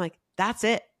 And I'm like, that's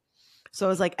it. So it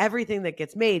was like everything that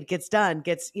gets made, gets done,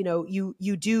 gets, you know, you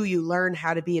learn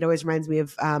how to be. It always reminds me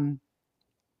of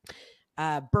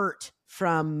Bert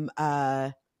from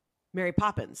Mary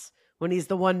Poppins when he's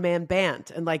the one-man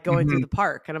band and like going through the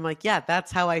park. And I'm like, yeah,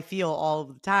 that's how I feel all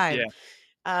the time.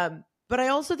 Yeah. But I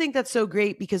also think that's so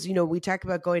great because, you know, we talk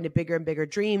about going to bigger and bigger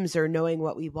dreams or knowing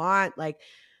what we want, like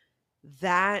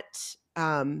that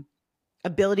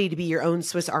ability to be your own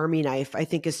Swiss Army knife, I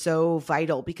think is so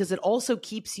vital because it also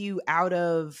keeps you out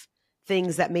of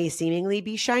things that may seemingly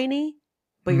be shiny,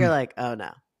 but you're like, oh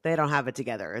no, they don't have it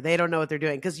together. Or they don't know what they're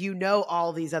doing because you know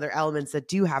all these other elements that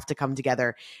do have to come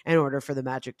together in order for the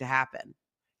magic to happen.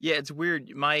 Yeah, it's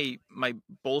weird. My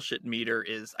bullshit meter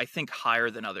is, I think, higher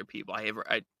than other people. I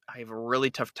have a really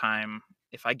tough time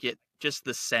if I get just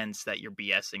the sense that you're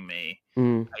BSing me.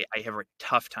 I have a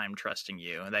tough time trusting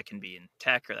you, and that can be in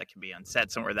tech or that can be on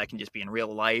set somewhere. That can just be in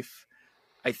real life.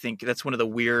 I think that's one of the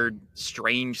weird,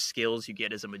 strange skills you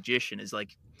get as a magician is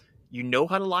like, you know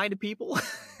how to lie to people,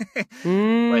 but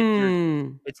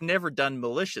it's never done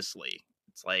maliciously.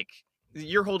 It's like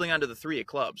you're holding onto the 3 of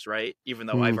clubs, right? Even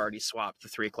though I've already swapped the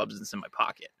 3 of clubs that's in my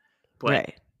pocket,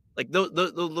 but like the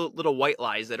little white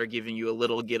lies that are giving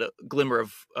you get a glimmer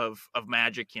of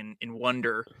magic and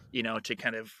wonder, you know, to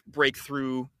kind of break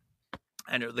through,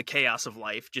 I know, the chaos of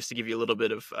life, just to give you a little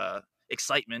bit of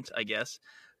excitement, I guess.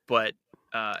 But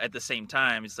at the same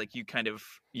time, it's like you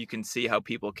can see how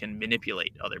people can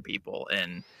manipulate other people.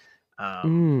 And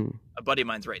a buddy of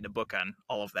mine's writing a book on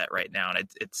all of that right now. And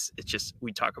it's just,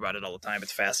 we talk about it all the time.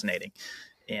 It's fascinating.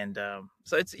 And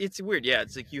so it's weird. Yeah.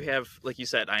 It's like you have, like you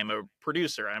said, I'm a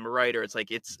producer, I'm a writer. It's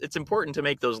like, it's important to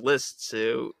make those lists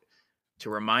to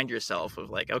remind yourself of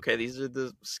like, okay, these are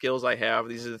the skills I have.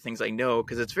 These are the things I know.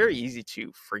 Cause it's very easy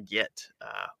to forget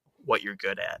what you're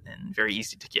good at and very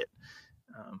easy to get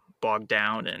bogged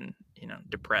down and, you know,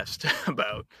 depressed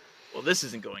about, well, this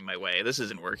isn't going my way. This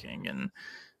isn't working. And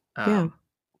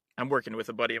I'm working with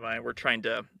a buddy of mine. We're trying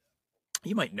to,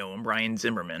 you might know him, Ryan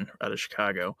Zimmerman out of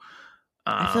Chicago.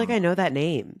 I feel like I know that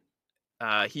name.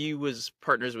 He was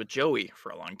partners with Joey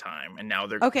for a long time, and now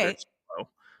they're okay.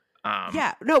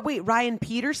 They're no, wait, Ryan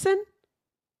Peterson.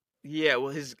 Yeah,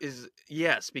 well,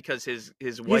 yes, because his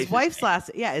wife's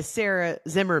last is Sarah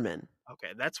Zimmerman.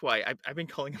 Okay, that's why I've been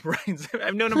calling him Ryan Zimmerman.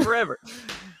 I've known him forever.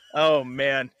 Oh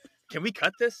man, can we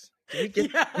cut this? Can we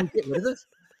get rid of this?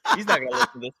 He's not going to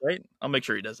listen to this, right? I'll make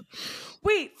sure he doesn't.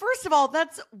 Wait, first of all,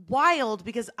 that's wild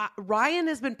because Ryan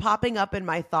has been popping up in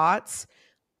my thoughts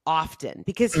often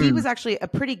because he was actually a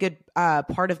pretty good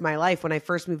part of my life when I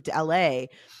first moved to LA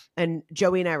and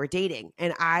Joey and I were dating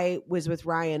and I was with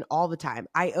Ryan all the time.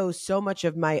 I owe so much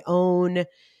of my own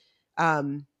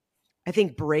I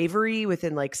think bravery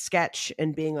within like sketch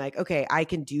and being like, okay, I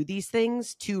can do these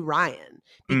things to Ryan,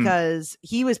 Mm. because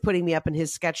he was putting me up in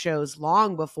his sketch shows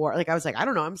long before. Like I was like, I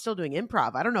don't know, I'm still doing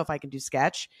improv. I don't know if I can do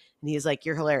sketch. And he's like,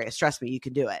 you're hilarious. Trust me, you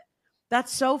can do it.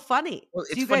 That's so funny. Well,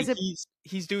 So it's you funny. guys have,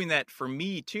 He's doing that for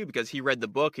me too, because he read the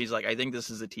book. He's like, I think this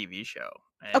is a TV show,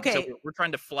 and so okay, we're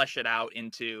trying to flesh it out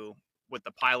into what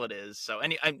the pilot is. So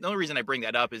the only reason I bring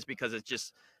that up is because it's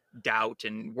just doubt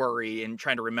and worry and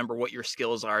trying to remember what your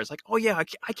skills are. It's like, oh yeah,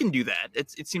 I can do that.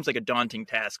 It seems like a daunting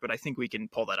task, but I think we can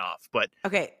pull that off. But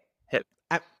okay. hip.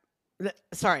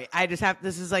 Sorry, I just have,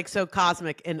 this is like so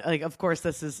cosmic, and like of course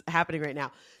this is happening right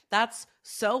now. That's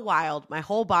so wild. My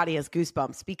whole body has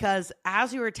goosebumps, because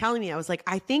as you were telling me, I was like,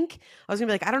 I think I was gonna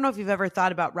be like, I don't know if you've ever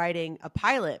thought about writing a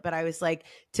pilot, but I was like,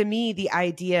 to me, the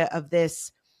idea of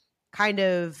this kind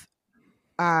of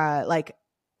like,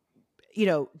 you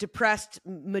know, depressed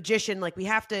magician, like we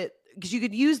have to, because you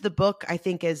could use the book, I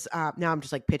think, as now I'm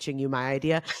just like pitching you my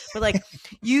idea, but like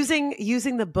using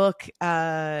the book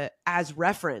as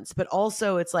reference, but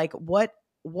also it's like, what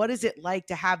is it like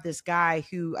to have this guy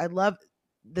who, I love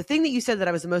the thing that you said that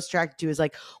I was the most attracted to is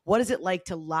like, what is it like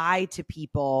to lie to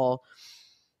people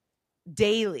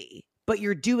daily, but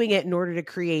you're doing it in order to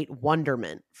create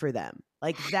wonderment for them.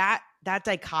 Like that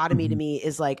dichotomy to me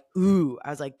is like, ooh, I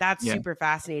was like, that's super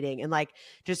fascinating. And like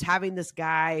just having this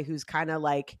guy who's kind of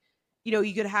like, you know,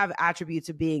 you could have attributes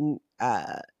of being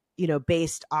you know,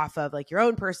 based off of like your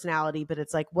own personality, but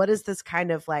it's like, what is this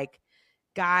kind of like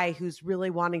guy who's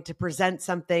really wanting to present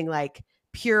something like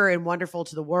pure and wonderful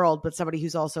to the world, but somebody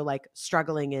who's also like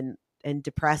struggling and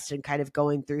depressed and kind of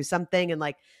going through something. And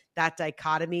like that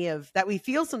dichotomy of that we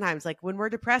feel sometimes, like when we're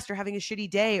depressed or having a shitty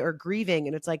day or grieving,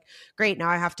 and it's like, great, now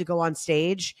I have to go on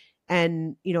stage.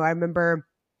 And, you know, I remember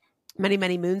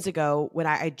many moons ago when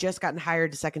I had just gotten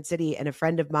hired to Second City, and a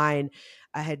friend of mine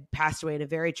had passed away in a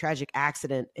very tragic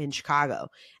accident in Chicago,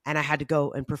 and I had to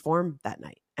go and perform that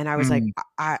night. And I was like,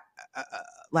 I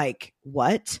like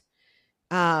what?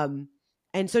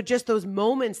 And so just those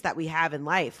moments that we have in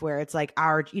life where it's like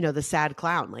our, you know, the sad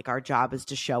clown, like our job is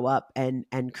to show up and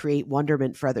create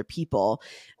wonderment for other people,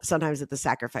 sometimes at the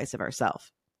sacrifice of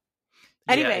ourselves.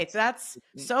 Anyway, that's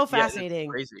so fascinating.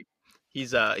 Yeah, crazy.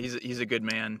 He's a good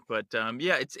man, but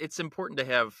yeah, it's important to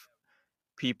have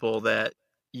people that,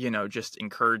 you know, just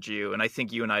encourage you. And I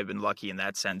think you and I have been lucky in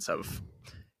that sense of,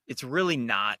 it's really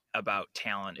not about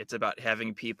talent. It's about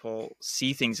having people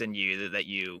see things in you that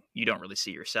you don't really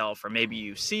see yourself, or maybe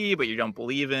you see but you don't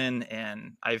believe in.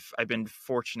 And I've been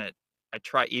fortunate. I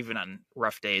try, even on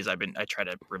rough days, I try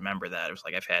to remember that. It was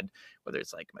like I've had, whether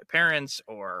it's like my parents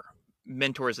or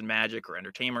mentors in magic or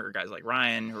entertainment, or guys like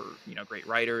Ryan, who are, you know, great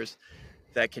writers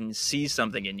that can see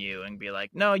something in you and be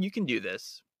like, no, you can do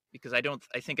this. Because I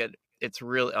think it's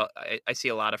really, I see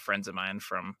a lot of friends of mine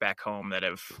from back home that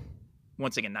have,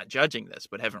 once again, not judging this,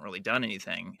 but haven't really done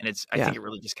anything. And I think it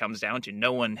really just comes down to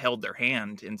no one held their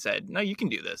hand and said, no, you can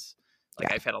do this.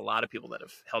 Like I've had a lot of people that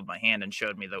have held my hand and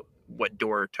showed me what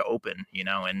door to open, you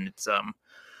know, and it's,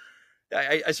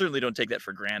 I certainly don't take that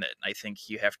for granted. I think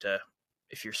you have to,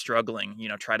 if you're struggling, you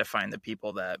know, try to find the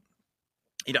people that,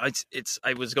 you know,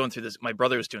 I was going through this. My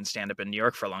brother was doing stand up in New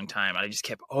York for a long time. And I just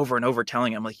kept over and over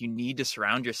telling him, like, you need to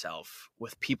surround yourself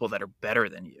with people that are better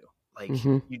than you. Like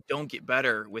you don't get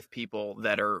better with people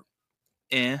that are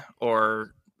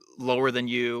or lower than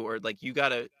you, or like you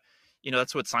gotta, you know,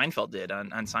 that's what Seinfeld did on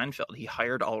Seinfeld. He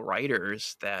hired all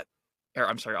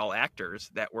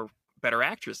actors that were better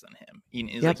actors than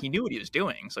him. Like he knew what he was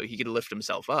doing, so he could lift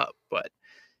himself up. But,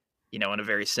 you know, on a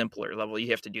very simpler level,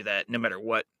 you have to do that no matter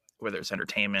what, whether it's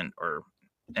entertainment or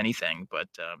anything. But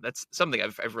that's something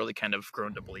I've really kind of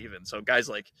grown to believe in. So guys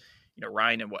like, you know,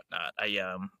 Ryan and whatnot,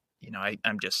 you know, I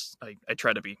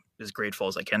try to be as grateful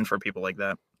as I can for people like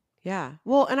that. Yeah.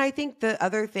 Well, and I think the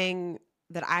other thing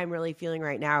that I'm really feeling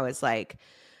right now is like,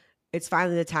 it's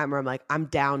finally the time where I'm like, I'm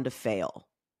down to fail.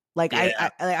 Like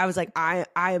I was like, I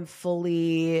am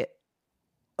fully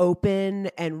open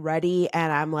and ready,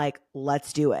 and I'm like,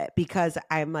 let's do it, because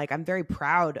I'm like, I'm very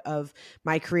proud of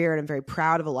my career and I'm very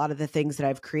proud of a lot of the things that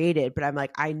I've created, but I'm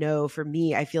like, I know for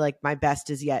me, I feel like my best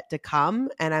is yet to come,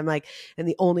 and I'm like, and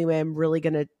the only way I'm really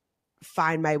going to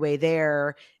find my way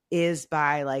there is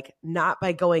by like, not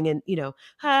by going and, you know,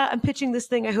 I'm pitching this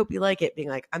thing, I hope you like it, being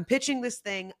like, I'm pitching this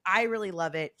thing, I really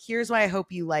love it, here's why I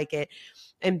hope you like it,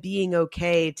 and being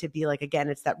okay to be like, again,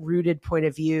 it's that rooted point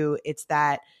of view. It's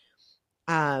that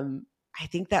I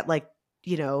think that, like,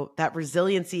 you know, that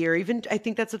resiliency, or even I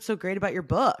think that's what's so great about your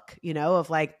book, you know, of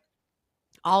like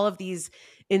all of these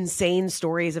insane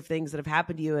stories of things that have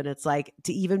happened to you. And it's like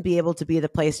to even be able to be the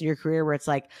place in your career where it's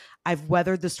like, I've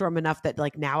weathered the storm enough that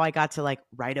like now I got to like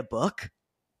write a book,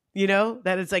 that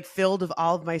it's like filled with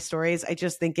all of my stories, I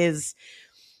just think is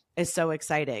so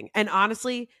exciting. And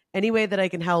honestly, any way that I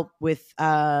can help with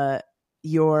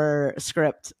your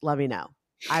script, let me know.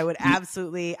 I would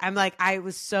absolutely, I'm like, I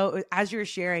was so, as you were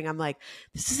sharing, I'm like,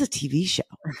 this is a TV show.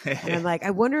 And I'm like,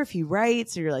 I wonder if he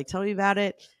writes, or you're like, tell me about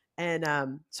it.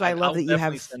 And so I love that you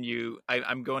have. Send you,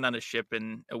 I'm going on a ship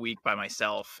in a week by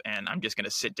myself, and I'm just going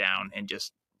to sit down and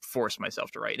just force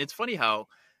myself to write. And it's funny how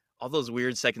all those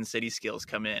weird Second City skills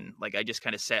come in. Like I just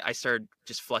kind of I started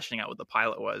just fleshing out what the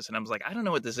pilot was, and I was like, I don't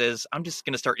know what this is. I'm just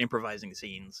going to start improvising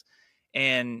scenes.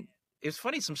 And it was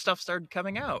funny, some stuff started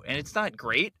coming out, and it's not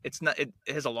great. It's not, it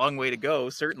has a long way to go,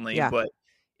 certainly, but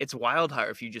it's wild how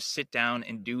if you just sit down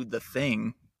and do the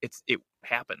thing, it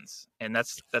happens. And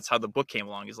that's how the book came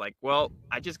along, is like, well,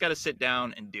 I just got to sit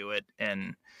down and do it,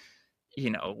 and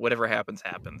whatever happens.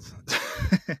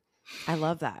 I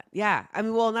love that. Yeah. I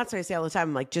mean, well, and that's what I say all the time.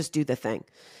 I'm like, just do the thing.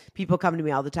 People come to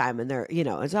me all the time and they're,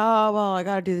 it's, oh, well, I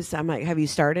got to do this. I'm like, have you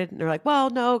started? And they're like, well,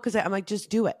 no. Cause I'm like, just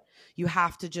do it. You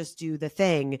have to just do the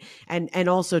thing. And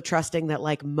also trusting that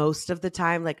like most of the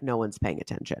time, like no one's paying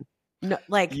attention. No,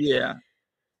 like, yeah,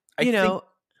 I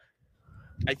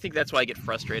think that's why I get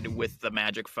frustrated with the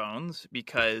Magic phones,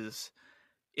 because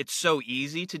it's so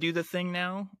easy to do the thing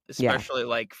now, especially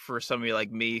like for somebody like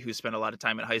me who spent a lot of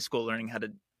time in high school learning how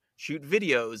to shoot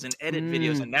videos and edit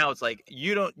videos. And now it's like,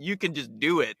 you can just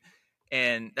do it.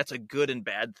 And that's a good and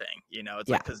bad thing. It's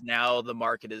like, because now the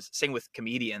market is, same with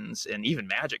comedians and even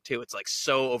Magic too. It's like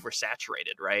so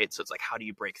oversaturated, right? So it's like, how do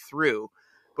you break through?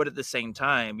 But at the same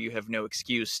time, you have no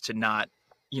excuse to not,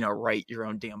 write your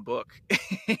own damn book.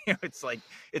 It's like,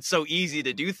 it's so easy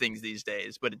to do things these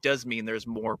days, but it does mean there's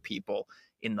more people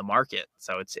in the market.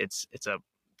 So it's a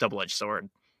double-edged sword.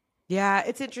 Yeah,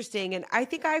 it's interesting. And I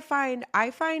think I find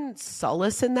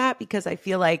solace in that, because I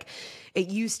feel like it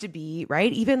used to be,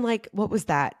 right? Even like, what was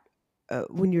that?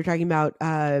 When you're talking about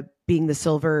being the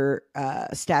silver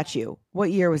statue,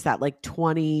 what year was that? Like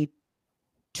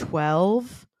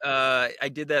 2012? I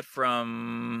did that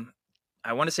from,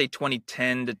 I want to say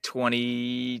 2010 to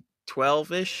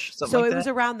 2012-ish. So it was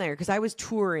around there, because I was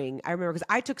touring. I remember because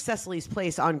I took Cecily's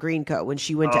place on Greencoat when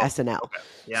she went to SNL. Okay.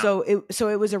 Yeah. So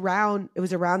it was around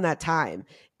that time.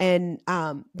 And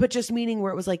but just meaning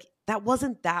where it was like, that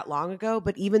wasn't that long ago,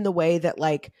 but even the way that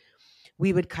like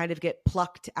we would kind of get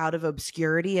plucked out of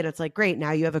obscurity, and it's like, great,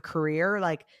 now you have a career,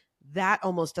 like that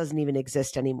almost doesn't even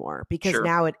exist anymore, because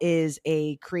now it is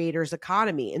a creator's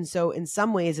economy. And so in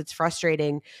some ways it's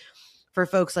frustrating for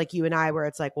folks like you and I, where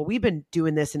it's like, well, we've been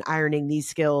doing this and ironing these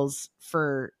skills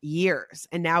for years.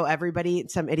 And now everybody,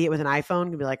 some idiot with an iPhone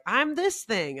can be like, I'm this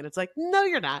thing. And it's like, no,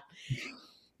 you're not.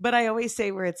 But I always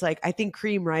say where it's like, I think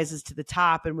cream rises to the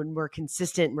top. And when we're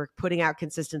consistent, we're putting out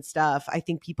consistent stuff, I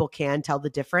think people can tell the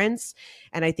difference.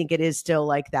 And I think it is still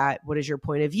like that. What is your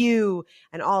point of view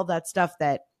and all that stuff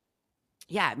that,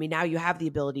 yeah, I mean, now you have the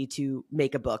ability to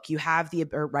make a book,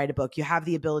 or write a book. You have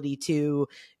the ability to,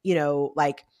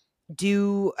 like,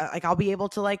 do like, I'll be able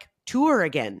to like tour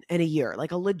again in a year,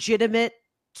 like a legitimate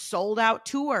sold out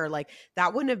tour. Like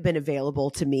that wouldn't have been available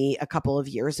to me a couple of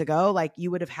years ago. Like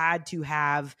you would have had to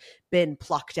have been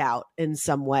plucked out in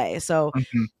some way. So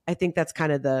I think that's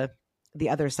kind of the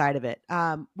other side of it.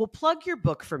 Well, plug your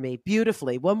book for me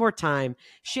beautifully one more time.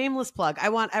 Shameless plug. I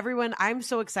want everyone, I'm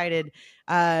so excited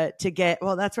to get,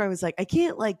 well, that's where I was like, I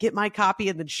can't like get my copy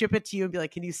and then ship it to you and be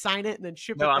like, can you sign it and then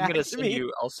ship it back to me? No, I'm going to send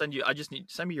you, I'll send you,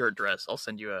 send me your address. I'll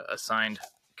send you a signed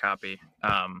copy.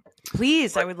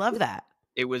 Please, I would love that.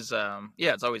 It was,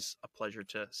 it's always a pleasure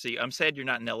to see. I'm sad you're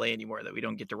not in LA anymore, that we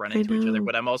don't get to run into each other,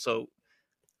 but I'm also,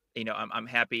 I'm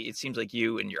happy. It seems like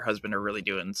you and your husband are really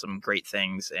doing some great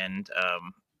things. And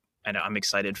I'm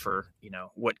excited for,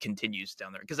 what continues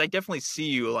down there. Because I definitely see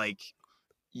you like,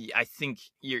 I think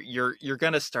you're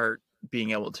going to start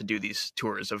being able to do these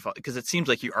tours because it seems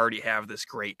like you already have this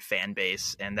great fan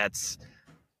base, and that's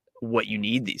what you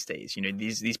need these days.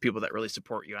 These people that really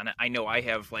support you. And I know I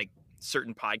have like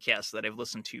certain podcasts that I've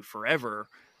listened to forever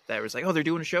that was like, oh, they're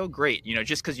doing a show. Great.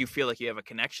 Just because you feel like you have a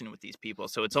connection with these people.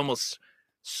 So it's almost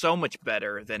so much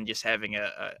better than just having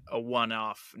a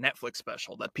one-off Netflix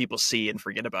special that people see and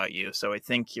forget about you. So I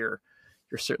think you're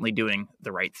certainly doing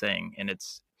the right thing. And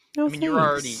it's,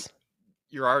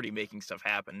 you're already making stuff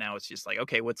happen. Now it's just like,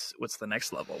 okay, what's the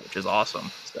next level, which is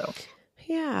awesome. So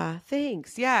yeah,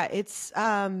 thanks. Yeah. It's,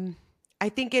 I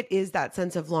think it is that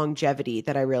sense of longevity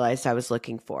that I realized I was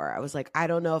looking for. I was like, I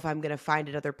don't know if I'm going to find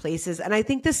it other places. And I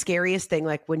think the scariest thing,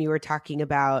 like when you were talking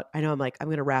about, I know I'm like, I'm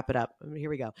going to wrap it up. Here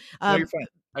we go. No, you're fine.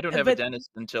 I don't have a But dentist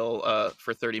until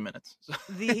for 30 minutes.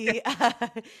 the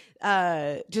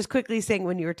just quickly saying,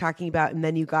 when you were talking about, and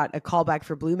then you got a call back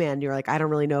for Blue Man, you're like, I don't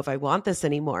really know if I want this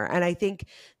anymore. And I think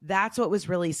that's what was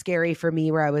really scary for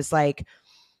me, where I was like,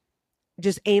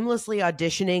 just aimlessly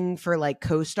auditioning for like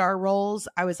co-star roles.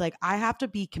 I was like, I have to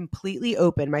be completely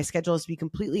open. My schedule has to be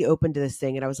completely open to this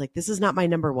thing. And I was like, this is not my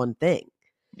number one thing.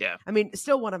 Yeah. I mean,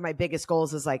 still one of my biggest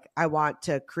goals is like, I want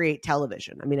to create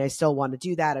television. I mean, I still want to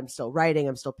do that. I'm still writing.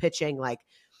 I'm still pitching. Like,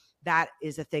 that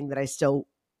is a thing that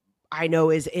I know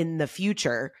is in the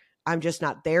future. I'm just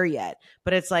not there yet.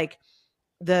 But it's like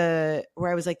where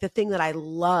I was like, the thing that I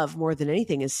love more than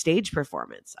anything is stage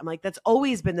performance. I'm like, that's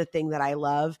always been the thing that I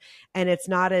love. And it's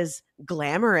not as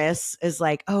glamorous as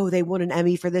like, oh, they won an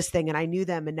Emmy for this thing and I knew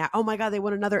them. And now, oh my God, they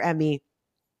won another Emmy.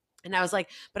 And I was like,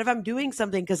 but if I'm doing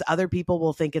something because other people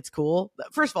will think it's cool,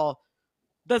 first of all,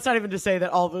 that's not even to say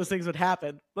that all of those things would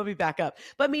happen. Let me back up.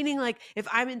 But meaning, like, if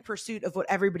I'm in pursuit of what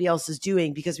everybody else is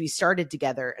doing because we started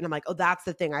together and I'm like, oh, that's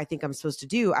the thing I think I'm supposed to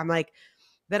do. I'm like,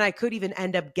 then I could even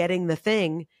end up getting the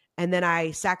thing. And then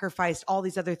I sacrificed all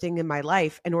these other things in my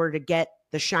life in order to get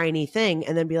the shiny thing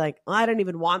and then be like, well, I don't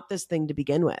even want this thing to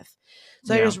begin with.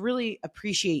 So I just really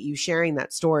appreciate you sharing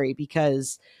that story,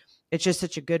 because it's just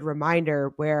such a good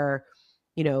reminder where,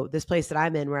 you know, this place that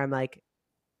I'm in where I'm like,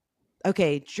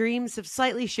 okay, dreams have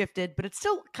slightly shifted, but it's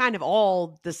still kind of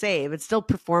all the same. It's still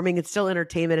performing, it's still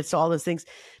entertainment, it's still all those things,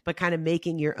 but kind of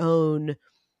making your own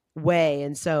way.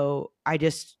 And so I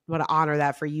just want to honor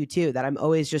that for you too, that I'm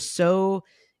always just so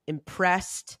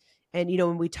impressed. And, you know,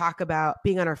 when we talk about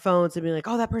being on our phones and being like,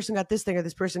 oh, that person got this thing or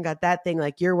this person got that thing,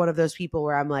 like, you're one of those people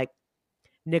where I'm like,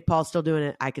 Nick Paul's still doing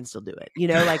it, I can still do it. You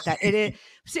know, like that. It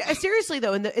is seriously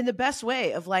though, in the best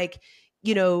way of like,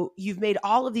 you know, you've made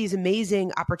all of these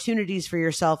amazing opportunities for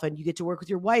yourself and you get to work with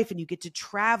your wife and you get to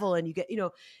travel and you get, you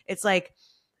know, it's like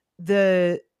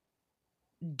the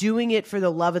doing it for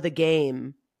the love of the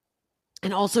game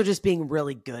and also just being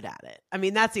really good at it. I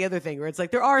mean, that's the other thing where it's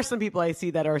like, there are some people I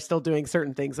see that are still doing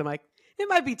certain things. I'm like, it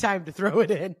might be time to throw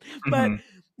it in, but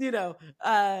you know,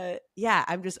 yeah,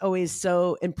 I'm just always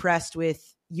so impressed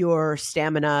with your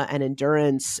stamina and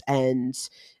endurance and,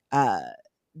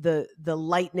 the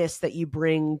lightness that you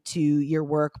bring to your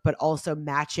work, but also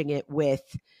matching it with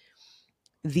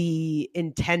the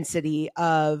intensity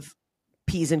of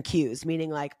P's and Q's, meaning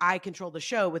like I control the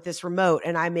show with this remote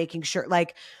and I'm making sure,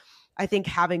 like, I think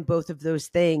having both of those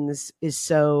things is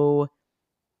so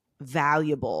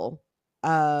valuable,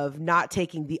 of not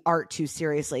taking the art too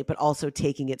seriously, but also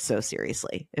taking it so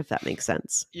seriously, if that makes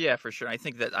sense. Yeah, for sure. I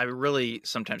think that I really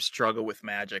sometimes struggle with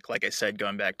magic. Like I said,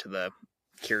 going back to the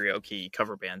karaoke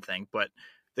cover band thing, but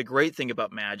the great thing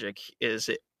about magic is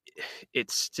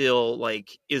it still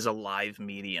like is a live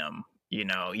medium, you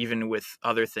know, even with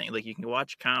other things. Like you can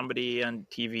watch comedy on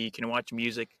TV, you can watch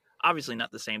music, obviously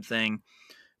not the same thing,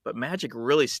 but magic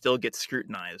really still gets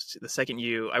scrutinized. The second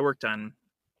I worked on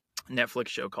a Netflix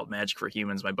show called Magic for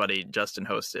Humans, my buddy Justin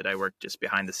hosted. I worked just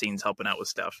behind the scenes helping out with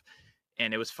stuff.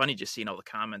 And it was funny just seeing all the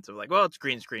comments of like, well, it's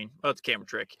green screen, well, it's camera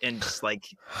trick. And just like,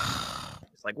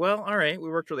 it's like, well, all right, we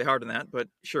worked really hard on that, but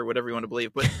sure, whatever you want to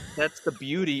believe. But that's the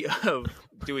beauty of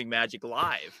doing magic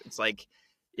live. It's like,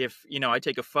 if, you know, I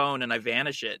take a phone and I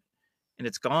vanish it and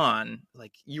it's gone,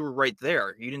 like you were right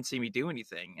there. You didn't see me do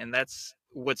anything. And that's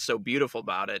what's so beautiful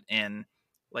about it. And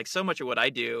like so much of what I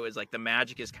do is like the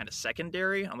magic is kind of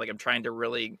secondary. I'm trying to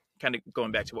really kind of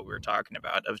going back to what we were talking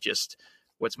about of just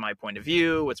what's my point of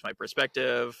view, what's my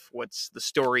perspective, what's the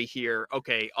story here.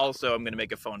 Okay, also I'm going to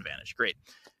make a phone vanish. Great.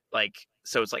 Like,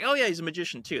 so it's like, oh yeah, he's a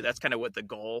magician too. That's kind of what the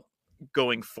goal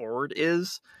going forward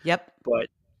is. Yep. But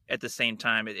at the same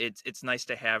time, it's nice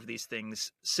to have these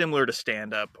things similar to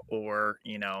stand up, or,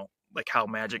 you know, like how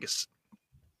magic is,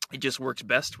 it just works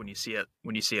best when you see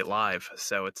it live.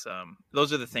 So it's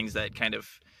those are the things that kind of,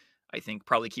 I think,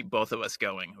 probably keep both of us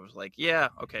going. It was like, yeah,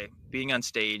 okay, being on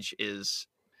stage is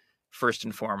first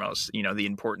and foremost, you know, the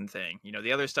important thing. You know,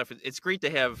 the other stuff, it's great to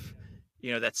have,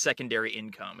 you know, that secondary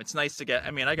income. It's nice to get,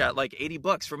 I mean, I got like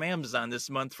 $80 from Amazon this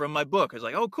month from my book. I was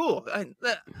like, oh, cool.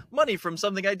 Money from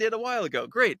something I did a while ago.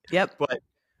 Great. Yep. But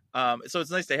so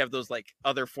it's nice to have those like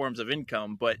other forms of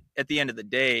income. But at the end of the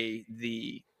day,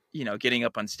 you know, getting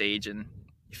up on stage and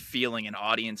feeling an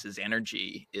audience's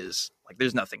energy is like,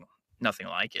 there's nothing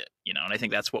like it, you know? And I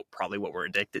think that's probably what we're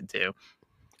addicted to.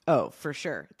 Oh, for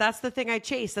sure. That's the thing I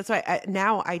chase. That's why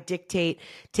now I dictate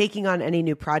taking on any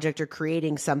new project or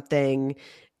creating something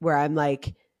where I'm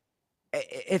like,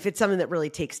 if it's something that really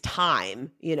takes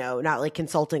time, you know, not like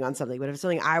consulting on something, but if it's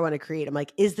something I want to create, I'm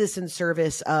like, is this in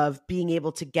service of being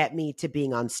able to get me to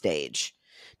being on stage?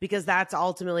 because that's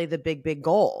ultimately the big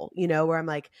goal, you know, where I'm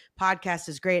like, podcast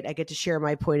is great. I get to share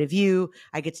my point of view.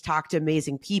 I get to talk to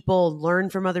amazing people, learn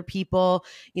from other people,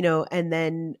 you know, and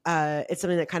then it's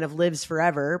something that kind of lives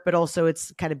forever, but also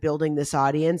it's kind of building this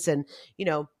audience and, you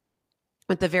know,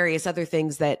 with the various other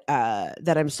things that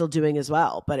that I'm still doing as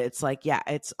well. But it's like, yeah,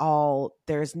 it's all,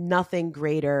 there's nothing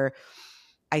greater,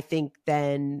 I think,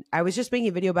 than, I was just making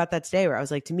a video about that today where I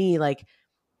was like, to me, like,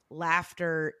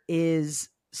 laughter is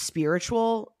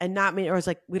spiritual and not mean, or it's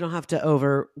like, we don't have to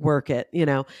overwork it, you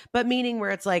know, but meaning where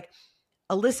it's like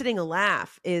eliciting a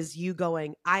laugh is you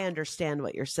going, I understand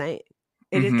what you're saying.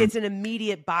 It's an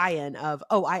immediate buy-in of,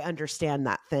 oh, I understand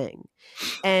that thing.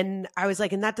 And I was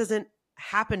like, and that doesn't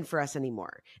happen for us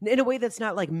anymore in a way that's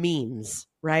not like memes,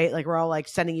 right? Like we're all like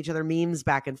sending each other memes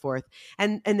back and forth.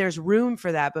 And there's room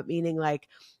for that, but meaning like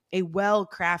a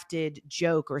well-crafted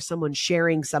joke or someone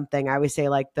sharing something. I always say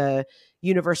like the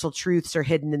universal truths are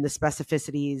hidden in the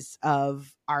specificities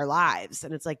of our lives.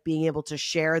 And it's like being able to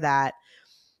share that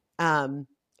in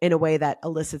a way that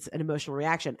elicits an emotional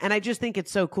reaction. And I just think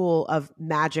it's so cool of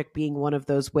magic being one of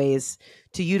those ways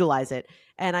to utilize it.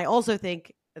 And I also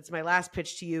think it's my last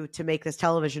pitch to you to make this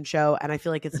television show. And I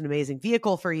feel like it's an amazing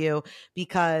vehicle for you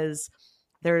because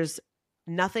there's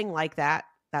nothing like that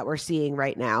we're seeing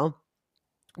right now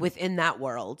within that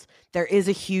world. There is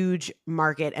a huge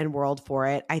market and world for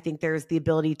it. I think there's the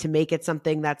ability to make it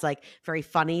something that's like very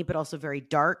funny, but also very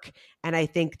dark. And I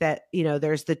think that, you know,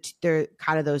 there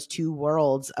kind of those two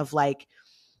worlds of like,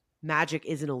 magic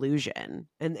is an illusion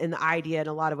and the idea in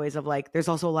a lot of ways of like, there's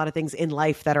also a lot of things in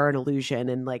life that are an illusion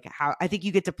and like how I think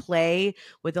you get to play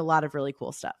with a lot of really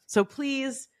cool stuff. So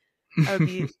please, I would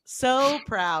be so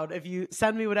proud if you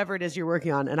send me whatever it is you're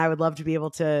working on. And I would love to be able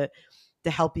to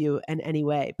help you in any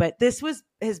way. But this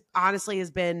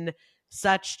has been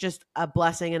such just a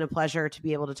blessing and a pleasure to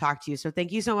be able to talk to you. So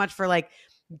thank you so much for like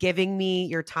giving me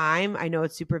your time. I know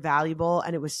it's super valuable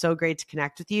and it was so great to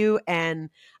connect with you. And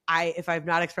if I've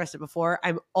not expressed it before,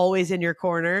 I'm always in your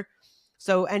corner.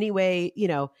 So anyway, you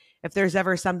know, if there's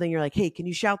ever something you're like, hey, can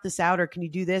you shout this out or can you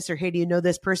do this? Or, hey, do you know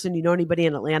this person? Do you know anybody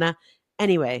in Atlanta?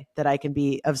 Anyway, that I can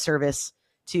be of service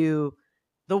to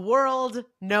the world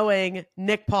knowing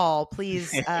Nick Paul,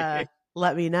 please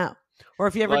let me know. Or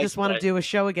if you ever just want to do a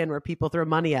show again where people throw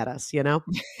money at us, you know?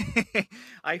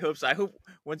 I hope so. I hope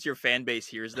once your fan base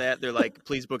hears that, they're like,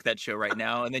 please book that show right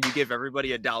now. And then you give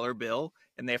everybody $1 bill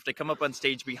and they have to come up on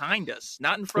stage behind us,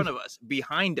 not in front of us,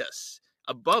 behind us,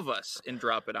 above us, and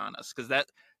drop it on us. Because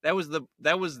that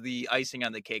was the icing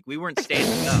on the cake. We weren't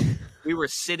standing up. We were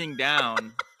sitting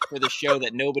down for the show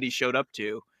that nobody showed up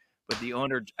to. But the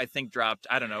owner, I think, dropped,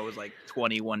 I don't know, it was like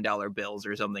 $21 bills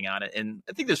or something on it. And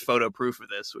I think there's photo proof of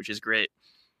this, which is great.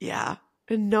 Yeah.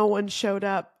 And no one showed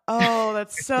up. Oh,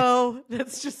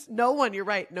 that's just no one. You're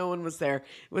right. No one was there. It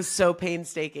was so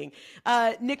painstaking.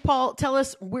 Nick Paul, tell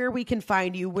us where we can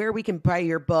find you, where we can buy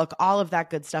your book, all of that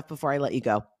good stuff before I let you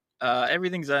go.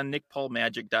 Everything's on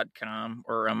nickpaulmagic.com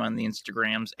or I'm on the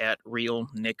Instagrams at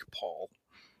realnickpaul.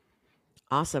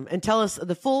 Awesome. And tell us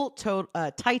the full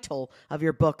title of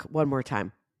your book one more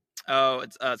time. Oh,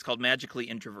 it's called Magically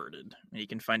Introverted. You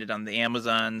can find it on the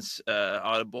Amazons,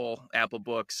 Audible, Apple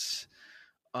Books,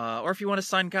 or if you want a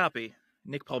signed copy,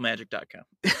 nickpaulmagic.com.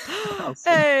 Awesome.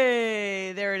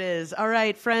 Hey, there it is. All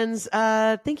right, friends.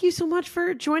 Thank you so much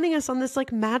for joining us on this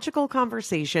like magical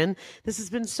conversation. This has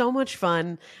been so much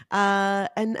fun.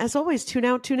 And as always, tune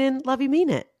out, tune in, love you, mean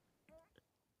it.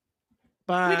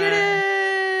 Bye. We did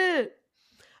it.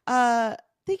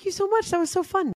 Thank you so much. That was so fun.